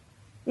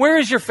 Where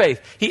is your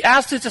faith? He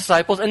asked his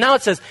disciples, and now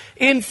it says,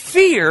 in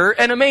fear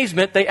and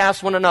amazement, they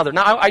asked one another.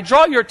 Now, I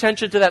draw your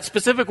attention to that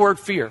specific word,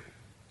 fear.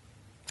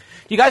 Do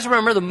you guys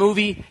remember the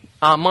movie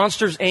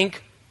Monsters, Inc.?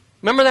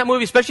 Remember that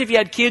movie? Especially if you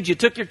had kids, you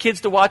took your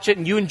kids to watch it,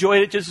 and you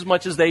enjoyed it just as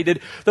much as they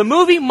did. The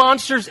movie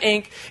Monsters,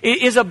 Inc.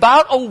 is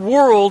about a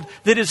world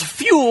that is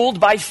fueled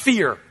by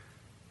fear.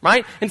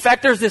 Right? In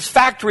fact, there's this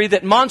factory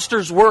that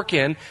monsters work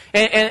in,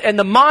 and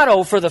the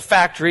motto for the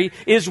factory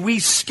is, we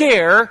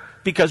scare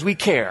because we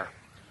care.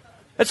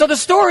 And so the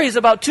story is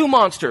about two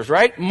monsters,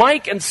 right?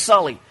 Mike and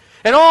Sully,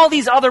 and all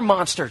these other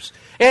monsters.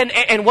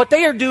 And what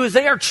they do is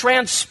they are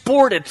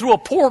transported through a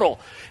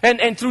portal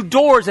and through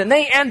doors, and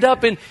they end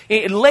up in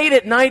late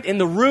at night in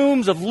the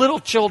rooms of little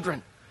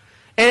children.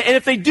 And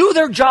if they do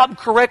their job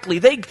correctly,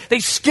 they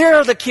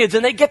scare the kids,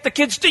 and they get the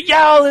kids to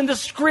yell and to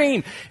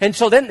scream. And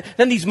so then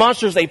these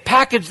monsters, they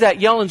package that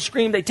yell and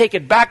scream, they take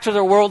it back to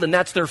their world, and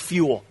that's their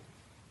fuel.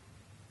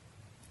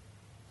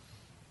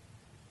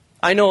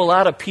 I know a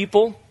lot of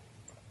people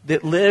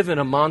that live in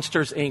a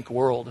Monsters, Inc.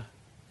 world.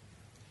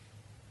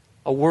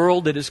 A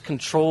world that is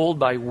controlled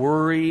by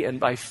worry and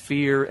by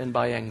fear and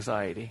by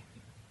anxiety.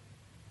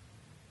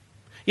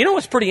 You know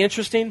what's pretty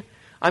interesting?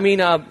 I mean,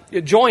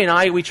 Joy and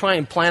I, we try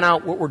and plan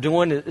out what we're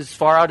doing as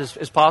far out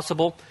as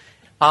possible.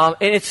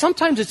 And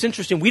sometimes it's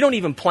interesting. We don't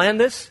even plan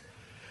this.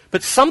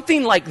 But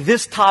something like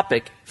this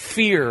topic,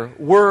 fear,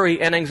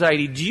 worry, and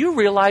anxiety, do you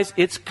realize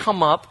it's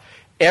come up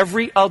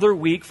every other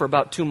week for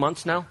about 2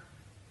 months now?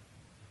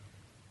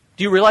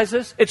 Do you realize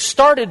this? It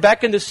started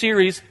back in the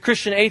series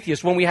Christian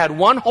Atheist, when we had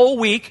one whole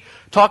week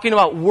talking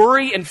about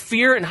worry and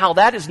fear and how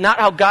that is not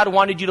how God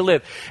wanted you to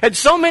live. And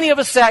so many of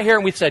us sat here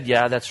and we said,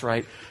 yeah, that's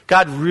right.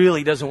 God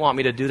really doesn't want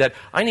me to do that.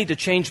 I need to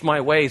change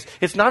my ways.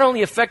 It's not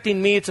only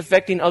affecting me, it's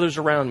affecting others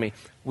around me.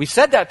 We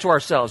said that to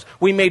ourselves.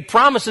 We made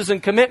promises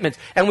and commitments,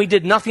 and we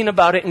did nothing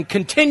about it and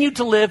continued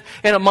to live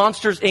in a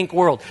Monsters, Inc.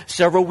 world.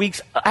 Several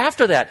weeks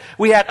after that,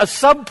 we had a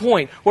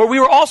sub-point where we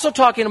were also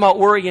talking about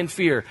worry and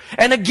fear.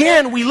 And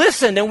again, we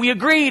listened and we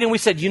agreed and we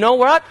said, you know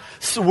what?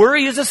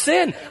 Worry is a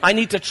sin. I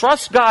need to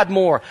trust God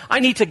more. I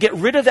need to get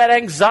rid of that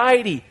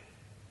anxiety.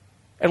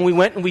 And we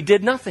went and we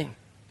did nothing.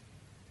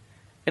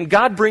 And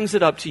God brings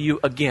it up to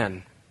you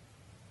again.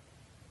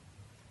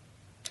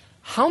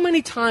 How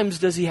many times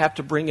does he have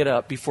to bring it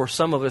up before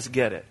some of us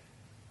get it?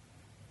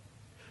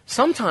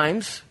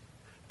 Sometimes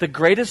the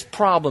greatest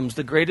problems,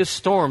 the greatest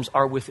storms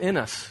are within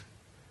us.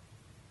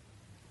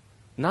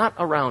 Not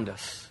around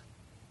us.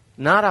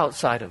 Not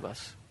outside of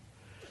us.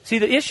 See,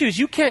 the issue is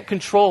you can't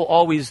control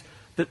always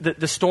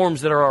the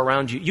storms that are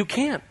around you. You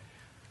can't.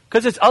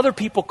 Because it's other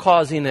people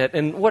causing it.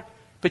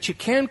 But you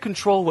can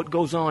control what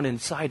goes on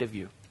inside of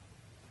you.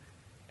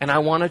 And I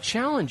want to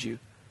challenge you.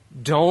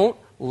 Don't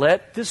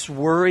let this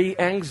worry,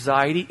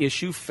 anxiety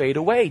issue fade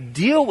away.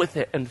 Deal with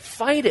it and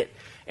fight it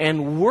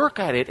and work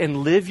at it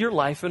and live your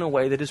life in a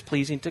way that is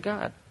pleasing to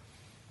God.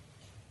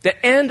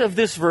 The end of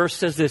this verse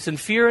says this, in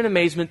fear and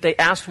amazement they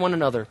asked one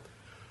another,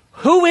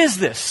 who is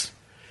this?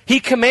 He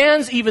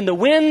commands even the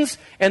winds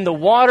and the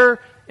water,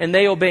 and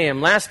they obey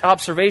him. Last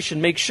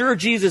observation, make sure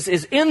Jesus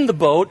is in the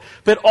boat,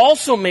 but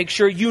also make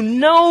sure you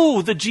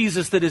know the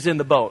Jesus that is in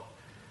the boat.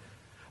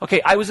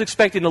 Okay, I was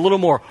expecting a little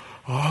more.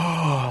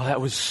 Oh,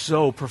 that was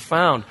so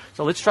profound.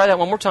 So let's try that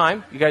one more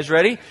time. You guys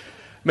ready?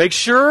 Make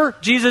sure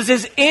Jesus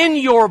is in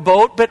your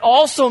boat, but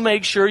also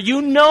make sure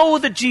you know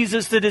the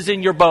Jesus that is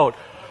in your boat.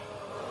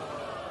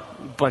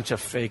 Bunch of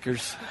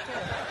fakers.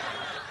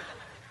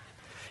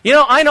 You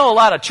know, I know a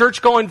lot of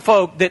church-going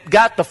folk that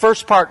got the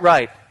first part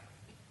right,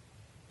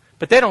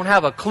 but they don't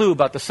have a clue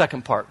about the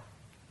second part.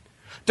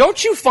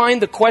 Don't you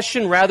find the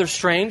question rather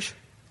strange?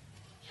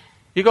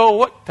 You go,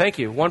 what? Thank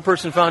you. One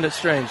person found it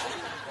strange.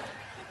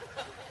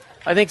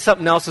 I think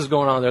something else is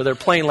going on there. They're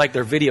playing like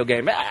their video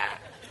game.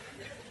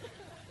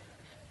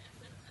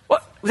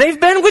 Well, they've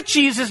been with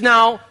Jesus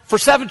now for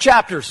 7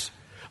 chapters.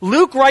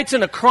 Luke writes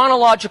in a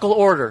chronological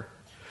order.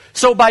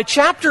 So by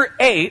chapter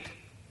 8,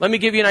 let me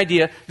give you an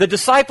idea. The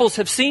disciples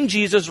have seen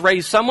Jesus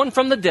raise someone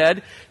from the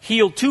dead,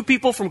 heal 2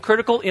 people from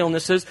critical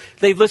illnesses.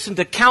 They've listened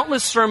to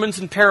countless sermons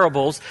and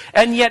parables.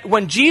 And yet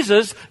when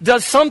Jesus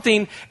does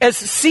something as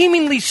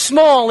seemingly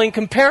small in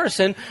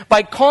comparison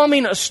by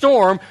calming a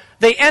storm,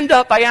 they end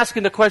up by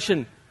asking the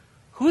question,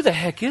 who the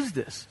heck is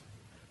this?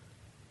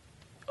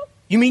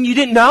 You mean you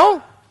didn't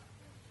know?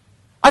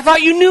 I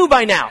thought you knew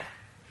by now.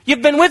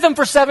 You've been with him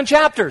for 7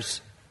 chapters.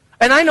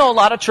 And I know a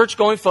lot of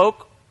church-going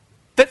folk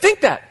that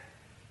think that.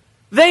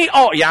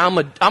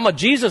 I'm a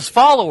Jesus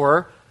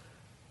follower,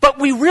 but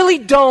we really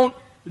don't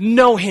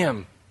know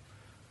him.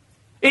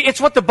 It's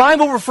what the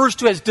Bible refers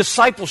to as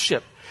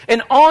discipleship,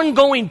 an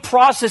ongoing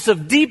process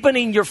of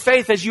deepening your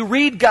faith as you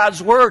read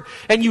God's Word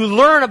and you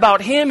learn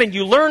about him and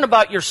you learn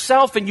about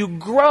yourself and you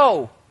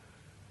grow.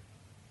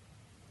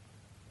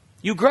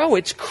 You grow.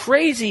 It's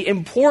crazy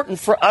important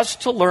for us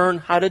to learn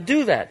how to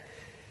do that.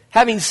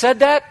 Having said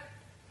that,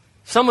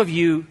 some of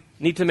you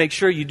need to make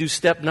sure you do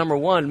step number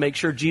 1, make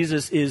sure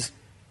Jesus is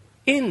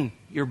in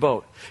your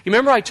boat. You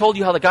remember I told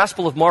you how the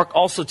Gospel of Mark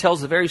also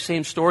tells the very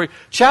same story?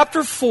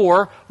 Chapter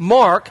 4,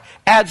 Mark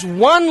adds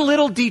one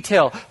little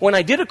detail. When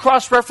I did a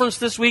cross-reference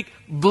this week,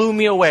 blew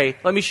me away.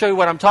 Let me show you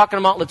what I'm talking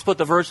about. Let's put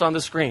the verse on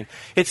the screen.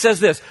 It says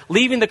this,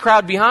 leaving the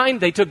crowd behind,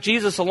 they took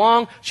Jesus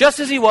along, just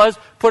as he was,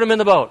 put him in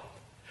the boat.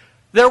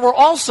 There were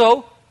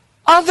also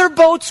other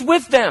boats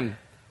with them.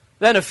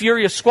 Then a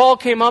furious squall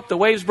came up, the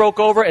waves broke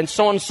over, and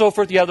so on and so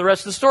forth. You have the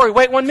rest of the story.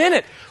 Wait 1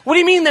 minute. What do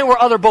you mean there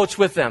were other boats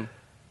with them?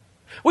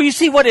 Well, you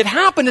see, what had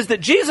happened is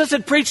that Jesus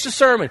had preached a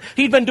sermon.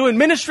 He'd been doing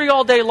ministry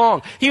all day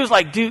long. He was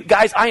like, dude,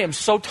 guys, I am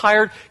so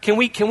tired. Can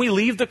we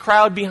leave the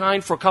crowd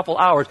behind for a couple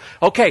hours?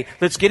 Okay,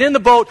 let's get in the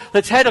boat.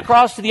 Let's head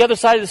across to the other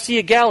side of the Sea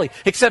of Galilee.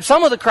 Except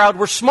some of the crowd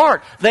were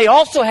smart. They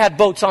also had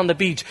boats on the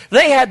beach.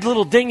 They had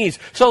little dinghies.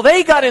 So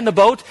they got in the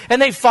boat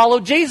and they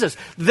followed Jesus.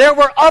 There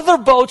were other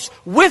boats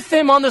with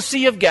them on the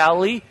Sea of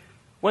Galilee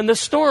when the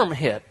storm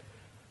hit.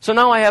 So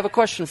now I have a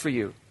question for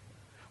you.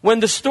 When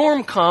the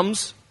storm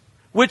comes,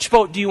 which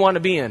boat do you want to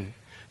be in?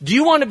 Do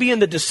you want to be in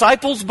the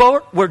disciples'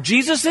 boat where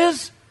Jesus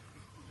is?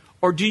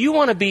 Or do you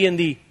want to be in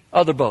the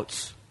other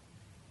boats?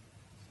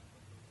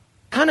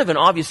 Kind of an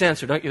obvious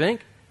answer, don't you think?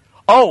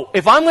 Oh,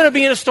 if I'm going to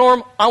be in a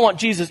storm, I want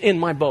Jesus in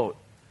my boat.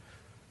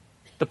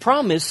 The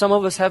problem is some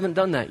of us haven't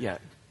done that yet.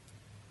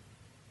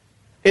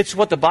 It's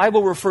what the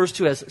Bible refers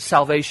to as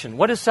salvation.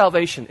 What is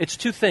salvation? It's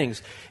two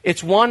things.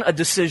 It's one, a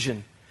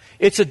decision.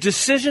 It's a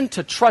decision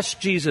to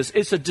trust Jesus.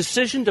 It's a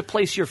decision to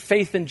place your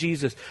faith in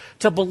Jesus,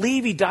 to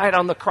believe He died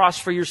on the cross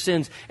for your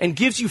sins and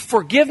gives you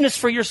forgiveness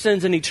for your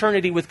sins and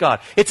eternity with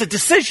God. It's a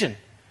decision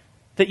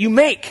that you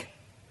make,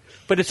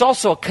 but it's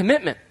also a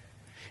commitment.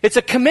 It's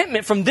a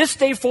commitment from this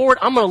day forward,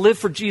 I'm going to live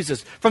for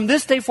Jesus. From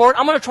this day forward,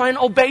 I'm going to try and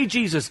obey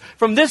Jesus.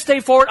 From this day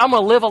forward, I'm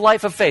going to live a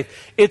life of faith.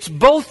 It's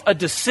both a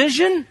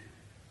decision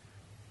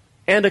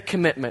and a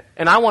commitment.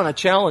 And I want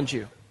to challenge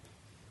you.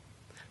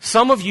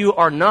 Some of you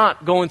are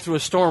not going through a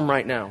storm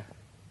right now,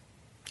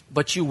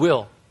 but you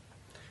will.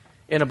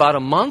 In about a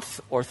month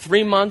or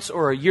 3 months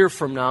or a year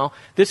from now,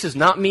 this is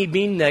not me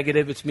being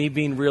negative, it's me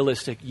being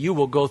realistic. You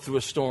will go through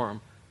a storm.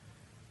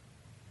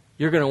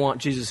 You're going to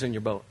want Jesus in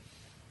your boat.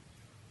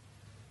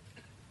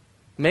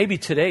 Maybe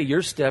today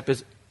your step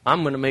is,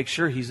 I'm going to make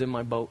sure He's in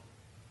my boat.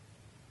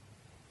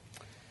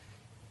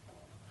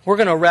 We're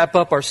going to wrap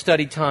up our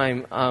study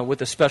time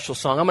with a special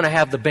song. I'm going to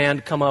have the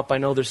band come up. I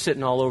know they're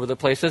sitting all over the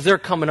place. As they're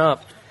coming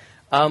up,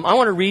 I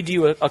want to read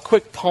you a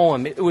quick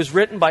poem. It was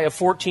written by a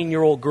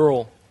 14-year-old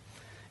girl.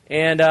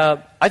 And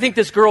I think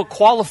this girl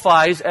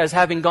qualifies as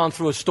having gone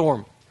through a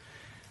storm.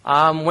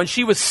 When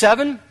she was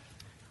 7,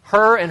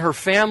 her and her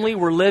family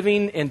were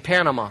living in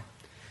Panama.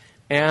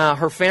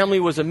 Her family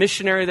was a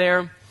missionary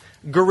there.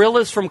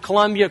 Guerrillas from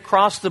Colombia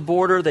crossed the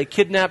border. They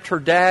kidnapped her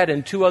dad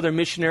and 2 other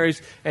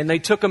missionaries, and they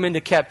took them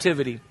into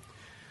captivity.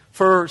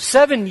 For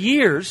 7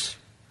 years,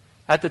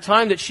 at the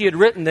time that she had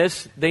written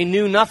this, they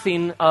knew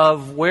nothing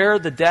of where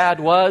the dad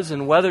was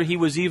and whether he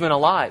was even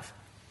alive.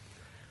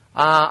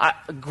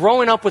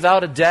 Growing up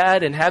without a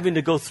dad and having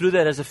to go through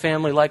that as a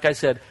family, like I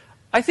said,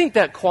 I think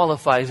that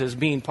qualifies as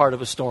being part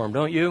of a storm,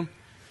 don't you?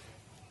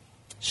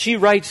 She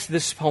writes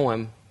this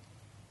poem,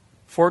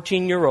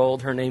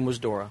 14-year-old, her name was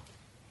Dora.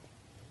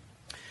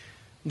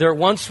 There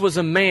once was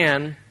a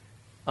man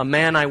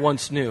I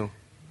once knew,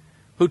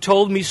 who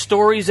told me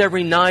stories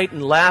every night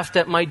and laughed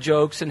at my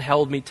jokes and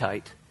held me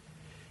tight.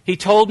 He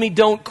told me,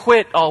 don't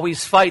quit,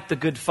 always fight the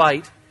good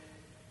fight.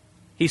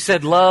 He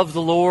said, love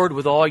the Lord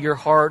with all your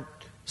heart,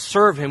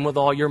 serve Him with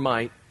all your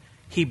might.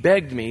 He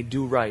begged me,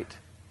 do right.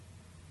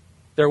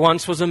 There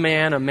once was a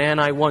man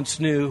I once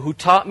knew, who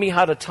taught me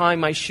how to tie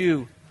my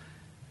shoe.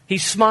 He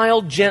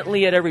smiled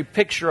gently at every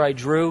picture I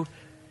drew.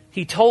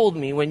 He told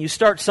me, when you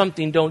start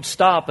something, don't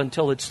stop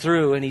until it's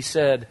through. And he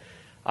said,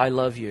 I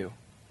love you.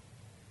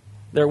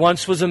 There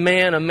once was a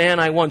man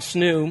I once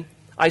knew.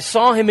 I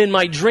saw him in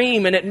my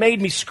dream and it made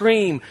me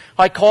scream.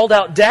 I called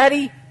out,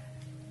 Daddy?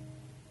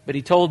 But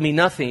he told me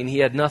nothing. He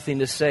had nothing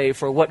to say.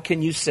 For what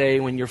can you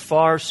say when you're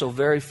far, so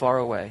very far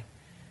away?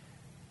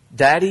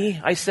 Daddy,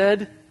 I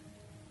said.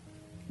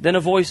 Then a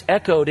voice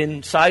echoed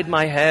inside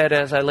my head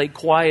as I lay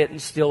quiet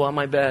and still on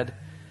my bed.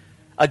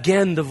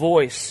 Again the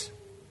voice.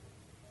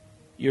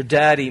 Your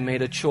daddy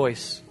made a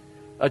choice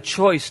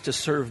to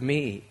serve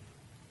me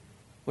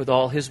with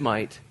all his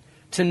might,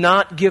 to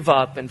not give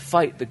up and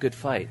fight the good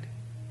fight.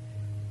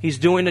 He's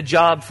doing a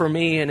job for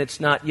me and it's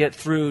not yet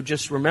through.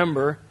 Just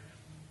remember,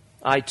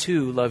 I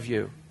too love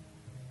you.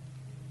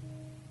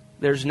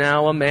 There's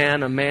now a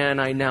man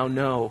I now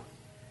know.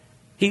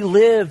 He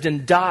lived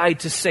and died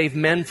to save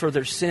men for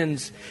their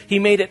sins. He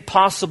made it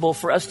possible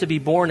for us to be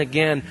born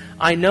again.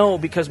 I know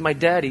because my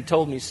daddy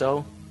told me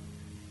so.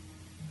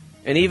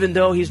 And even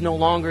though He's no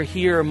longer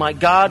here, my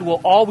God will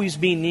always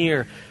be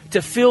near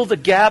to fill the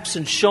gaps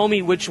and show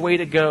me which way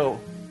to go.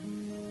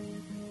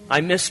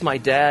 I miss my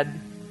dad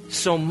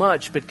so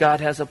much, but God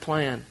has a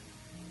plan.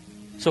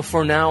 So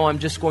for now, I'm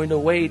just going to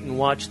wait and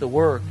watch the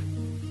work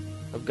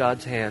of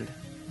God's hand.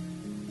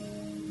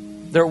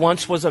 There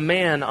once was a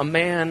man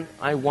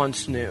I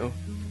once knew.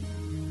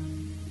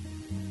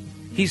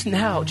 He's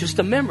now just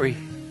a memory.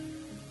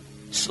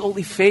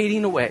 slowly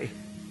fading away.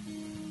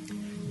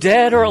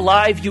 Dead or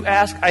alive, you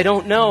ask, I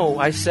don't know,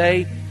 I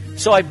say.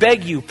 So I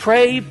beg you,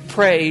 pray,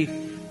 pray,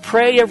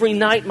 pray every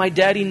night. My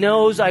daddy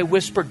knows. I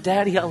whisper,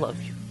 Daddy, I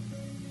love you.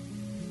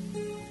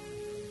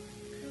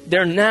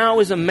 There now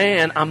is a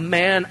man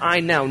I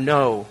now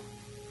know.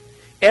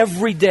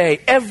 Every day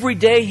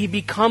he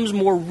becomes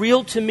more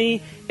real to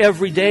me.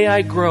 Every day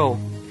I grow.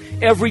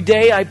 Every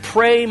day I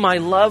pray my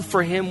love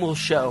for him will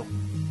show.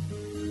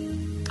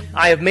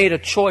 I have made a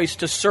choice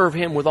to serve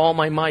him with all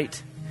my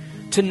might,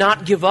 to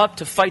not give up,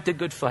 to fight the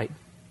good fight.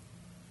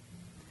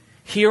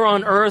 Here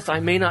on earth, I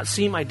may not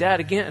see my dad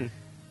again.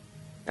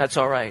 That's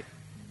all right.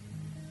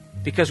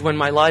 Because when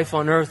my life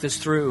on earth is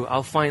through,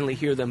 I'll finally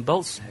hear them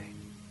both say,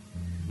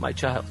 my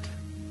child,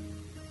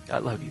 I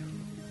love you.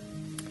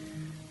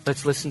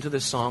 Let's listen to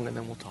this song and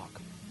then we'll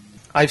talk.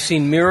 I've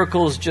seen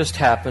miracles just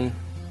happen.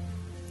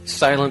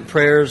 Silent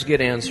prayers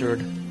get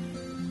answered.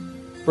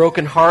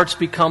 Broken hearts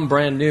become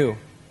brand new.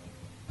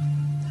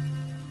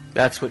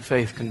 That's what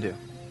faith can do.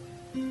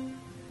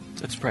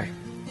 Let's pray.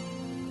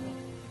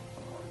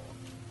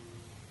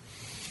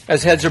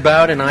 As heads are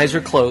bowed and eyes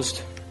are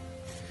closed,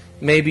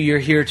 maybe you're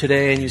here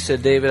today and you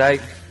said, David,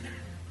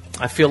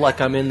 I feel like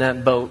I'm in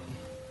that boat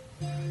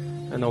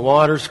and the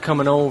water's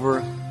coming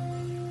over.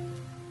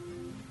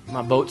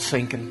 My boat's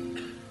sinking.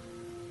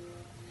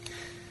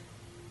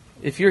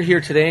 If you're here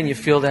today and you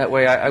feel that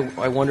way,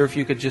 I wonder if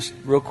you could just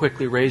real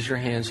quickly raise your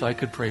hand so I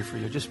could pray for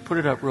you. Just put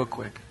it up real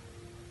quick.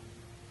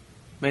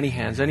 Many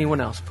hands. Anyone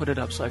else? Put it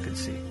up so I can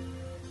see.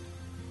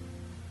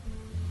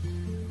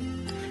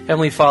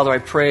 Heavenly Father, I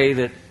pray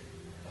that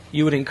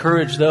you would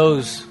encourage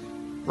those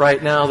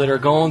right now that are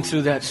going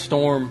through that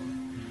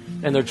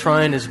storm and they're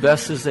trying as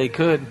best as they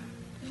could.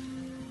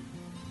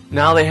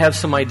 Now they have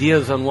some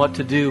ideas on what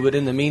to do, but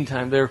in the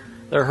meantime, they're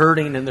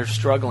hurting and they're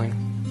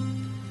struggling.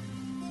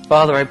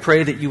 Father, I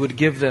pray that you would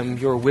give them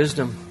your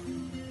wisdom.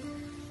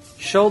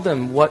 Show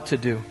them what to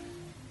do.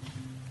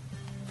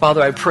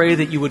 Father, I pray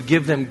that you would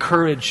give them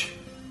courage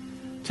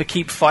to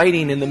keep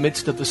fighting in the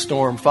midst of the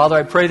storm. Father,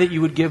 I pray that you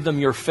would give them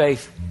your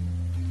faith,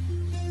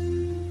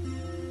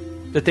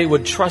 that they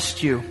would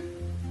trust you.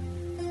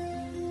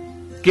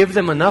 Give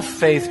them enough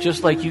faith,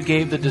 just like you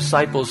gave the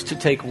disciples, to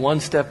take one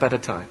step at a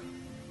time.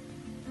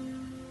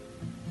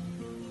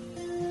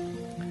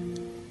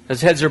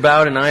 As heads are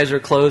bowed and eyes are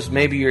closed,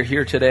 maybe you're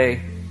here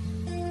today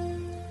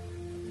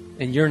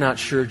and you're not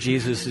sure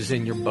Jesus is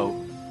in your boat.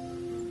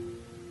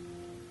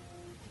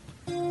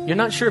 You're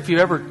not sure if you've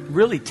ever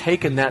really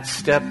taken that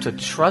step to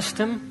trust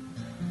him,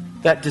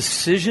 that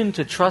decision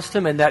to trust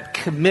him, and that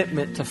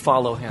commitment to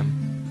follow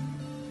him.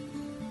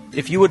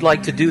 If you would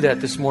like to do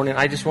that this morning,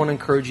 I just want to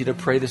encourage you to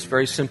pray this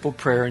very simple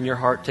prayer in your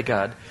heart to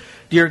God.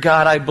 Dear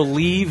God, I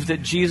believe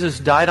that Jesus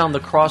died on the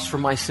cross for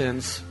my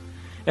sins,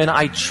 and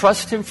I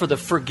trust him for the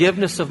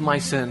forgiveness of my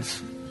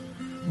sins,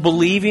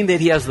 believing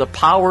that he has the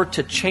power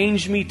to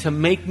change me, to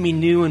make me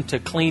new, and to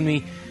clean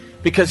me.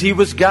 Because he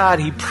was God,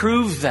 he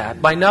proved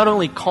that by not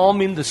only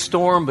calming the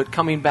storm, but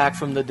coming back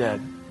from the dead.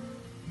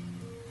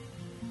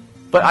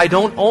 But I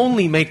don't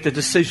only make the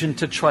decision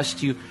to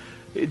trust you.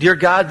 Dear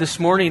God, this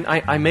morning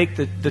I make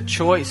the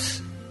choice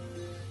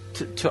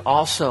to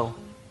also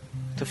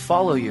to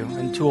follow you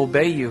and to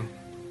obey you.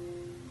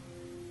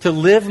 To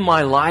live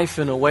my life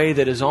in a way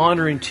that is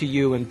honoring to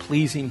you and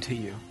pleasing to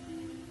you.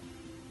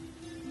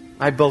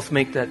 I both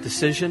make that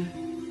decision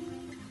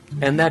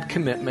and that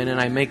commitment,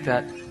 and I make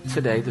that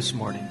today, this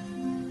morning.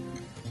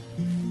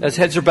 As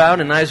heads are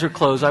bowed and eyes are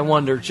closed, I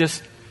wonder,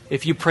 just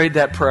if you prayed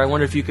that prayer, I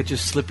wonder if you could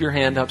just slip your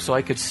hand up so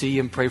I could see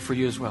and pray for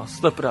you as well.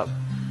 Slip it up.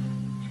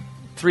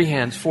 3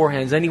 hands, 4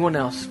 hands. Anyone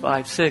else?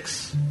 5,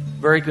 6.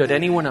 Very good.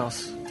 Anyone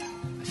else?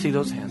 I see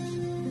those hands.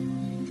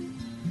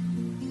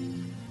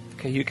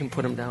 Okay, you can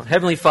put them down.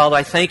 Heavenly Father,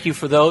 I thank you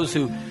for those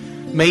who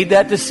made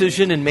that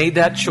decision and made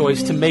that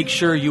choice to make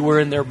sure you were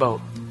in their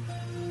boat.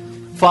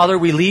 Father,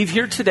 we leave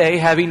here today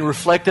having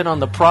reflected on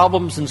the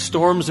problems and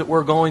storms that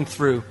we're going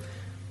through.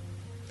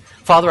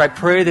 Father, I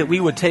pray that we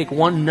would take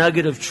one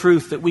nugget of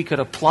truth that we could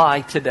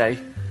apply today,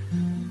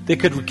 that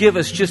could give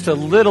us just a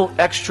little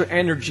extra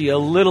energy, a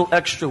little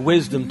extra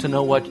wisdom to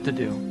know what to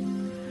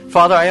do.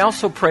 Father, I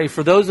also pray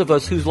for those of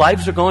us whose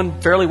lives are going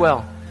fairly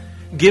well.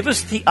 Give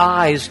us the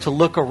eyes to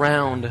look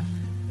around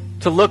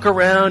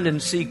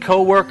and see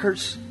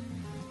coworkers,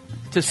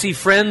 to see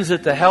friends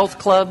at the health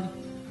club,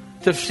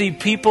 to see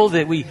people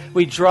that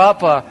we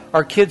drop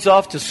our kids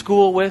off to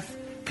school with,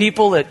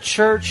 people at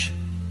church,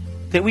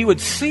 that we would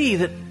see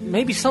that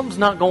maybe something's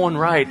not going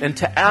right, and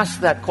to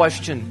ask that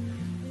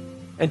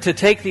question and to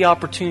take the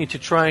opportunity to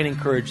try and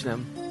encourage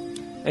them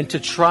and to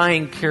try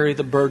and carry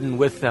the burden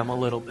with them a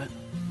little bit.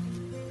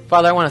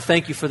 Father, I want to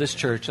thank you for this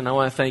church, and I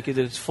want to thank you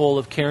that it's full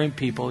of caring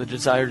people that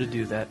desire to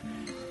do that.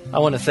 I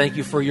want to thank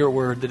you for your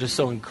word that is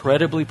so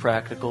incredibly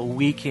practical,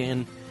 week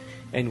in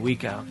and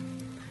week out.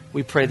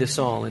 We pray this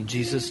all in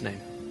Jesus'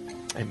 name.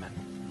 Amen.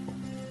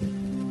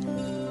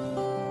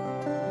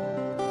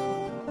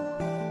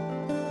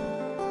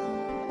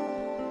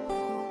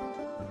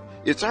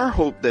 It's our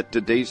hope that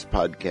today's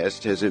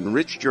podcast has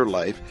enriched your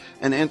life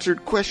and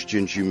answered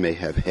questions you may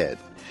have had.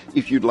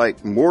 If you'd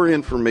like more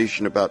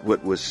information about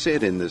what was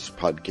said in this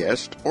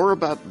podcast or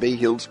about Bay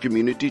Hills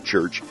Community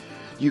Church,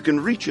 you can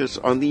reach us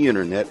on the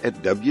internet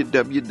at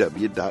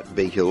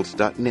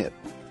www.bayhills.net.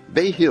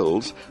 Bay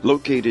Hills,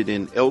 located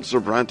in El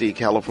Sobrante,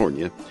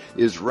 California,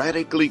 is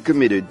radically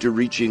committed to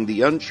reaching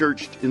the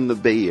unchurched in the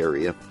Bay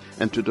Area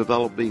and to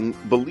developing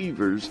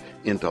believers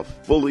into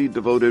fully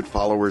devoted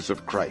followers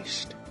of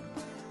Christ.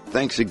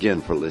 Thanks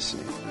again for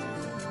listening.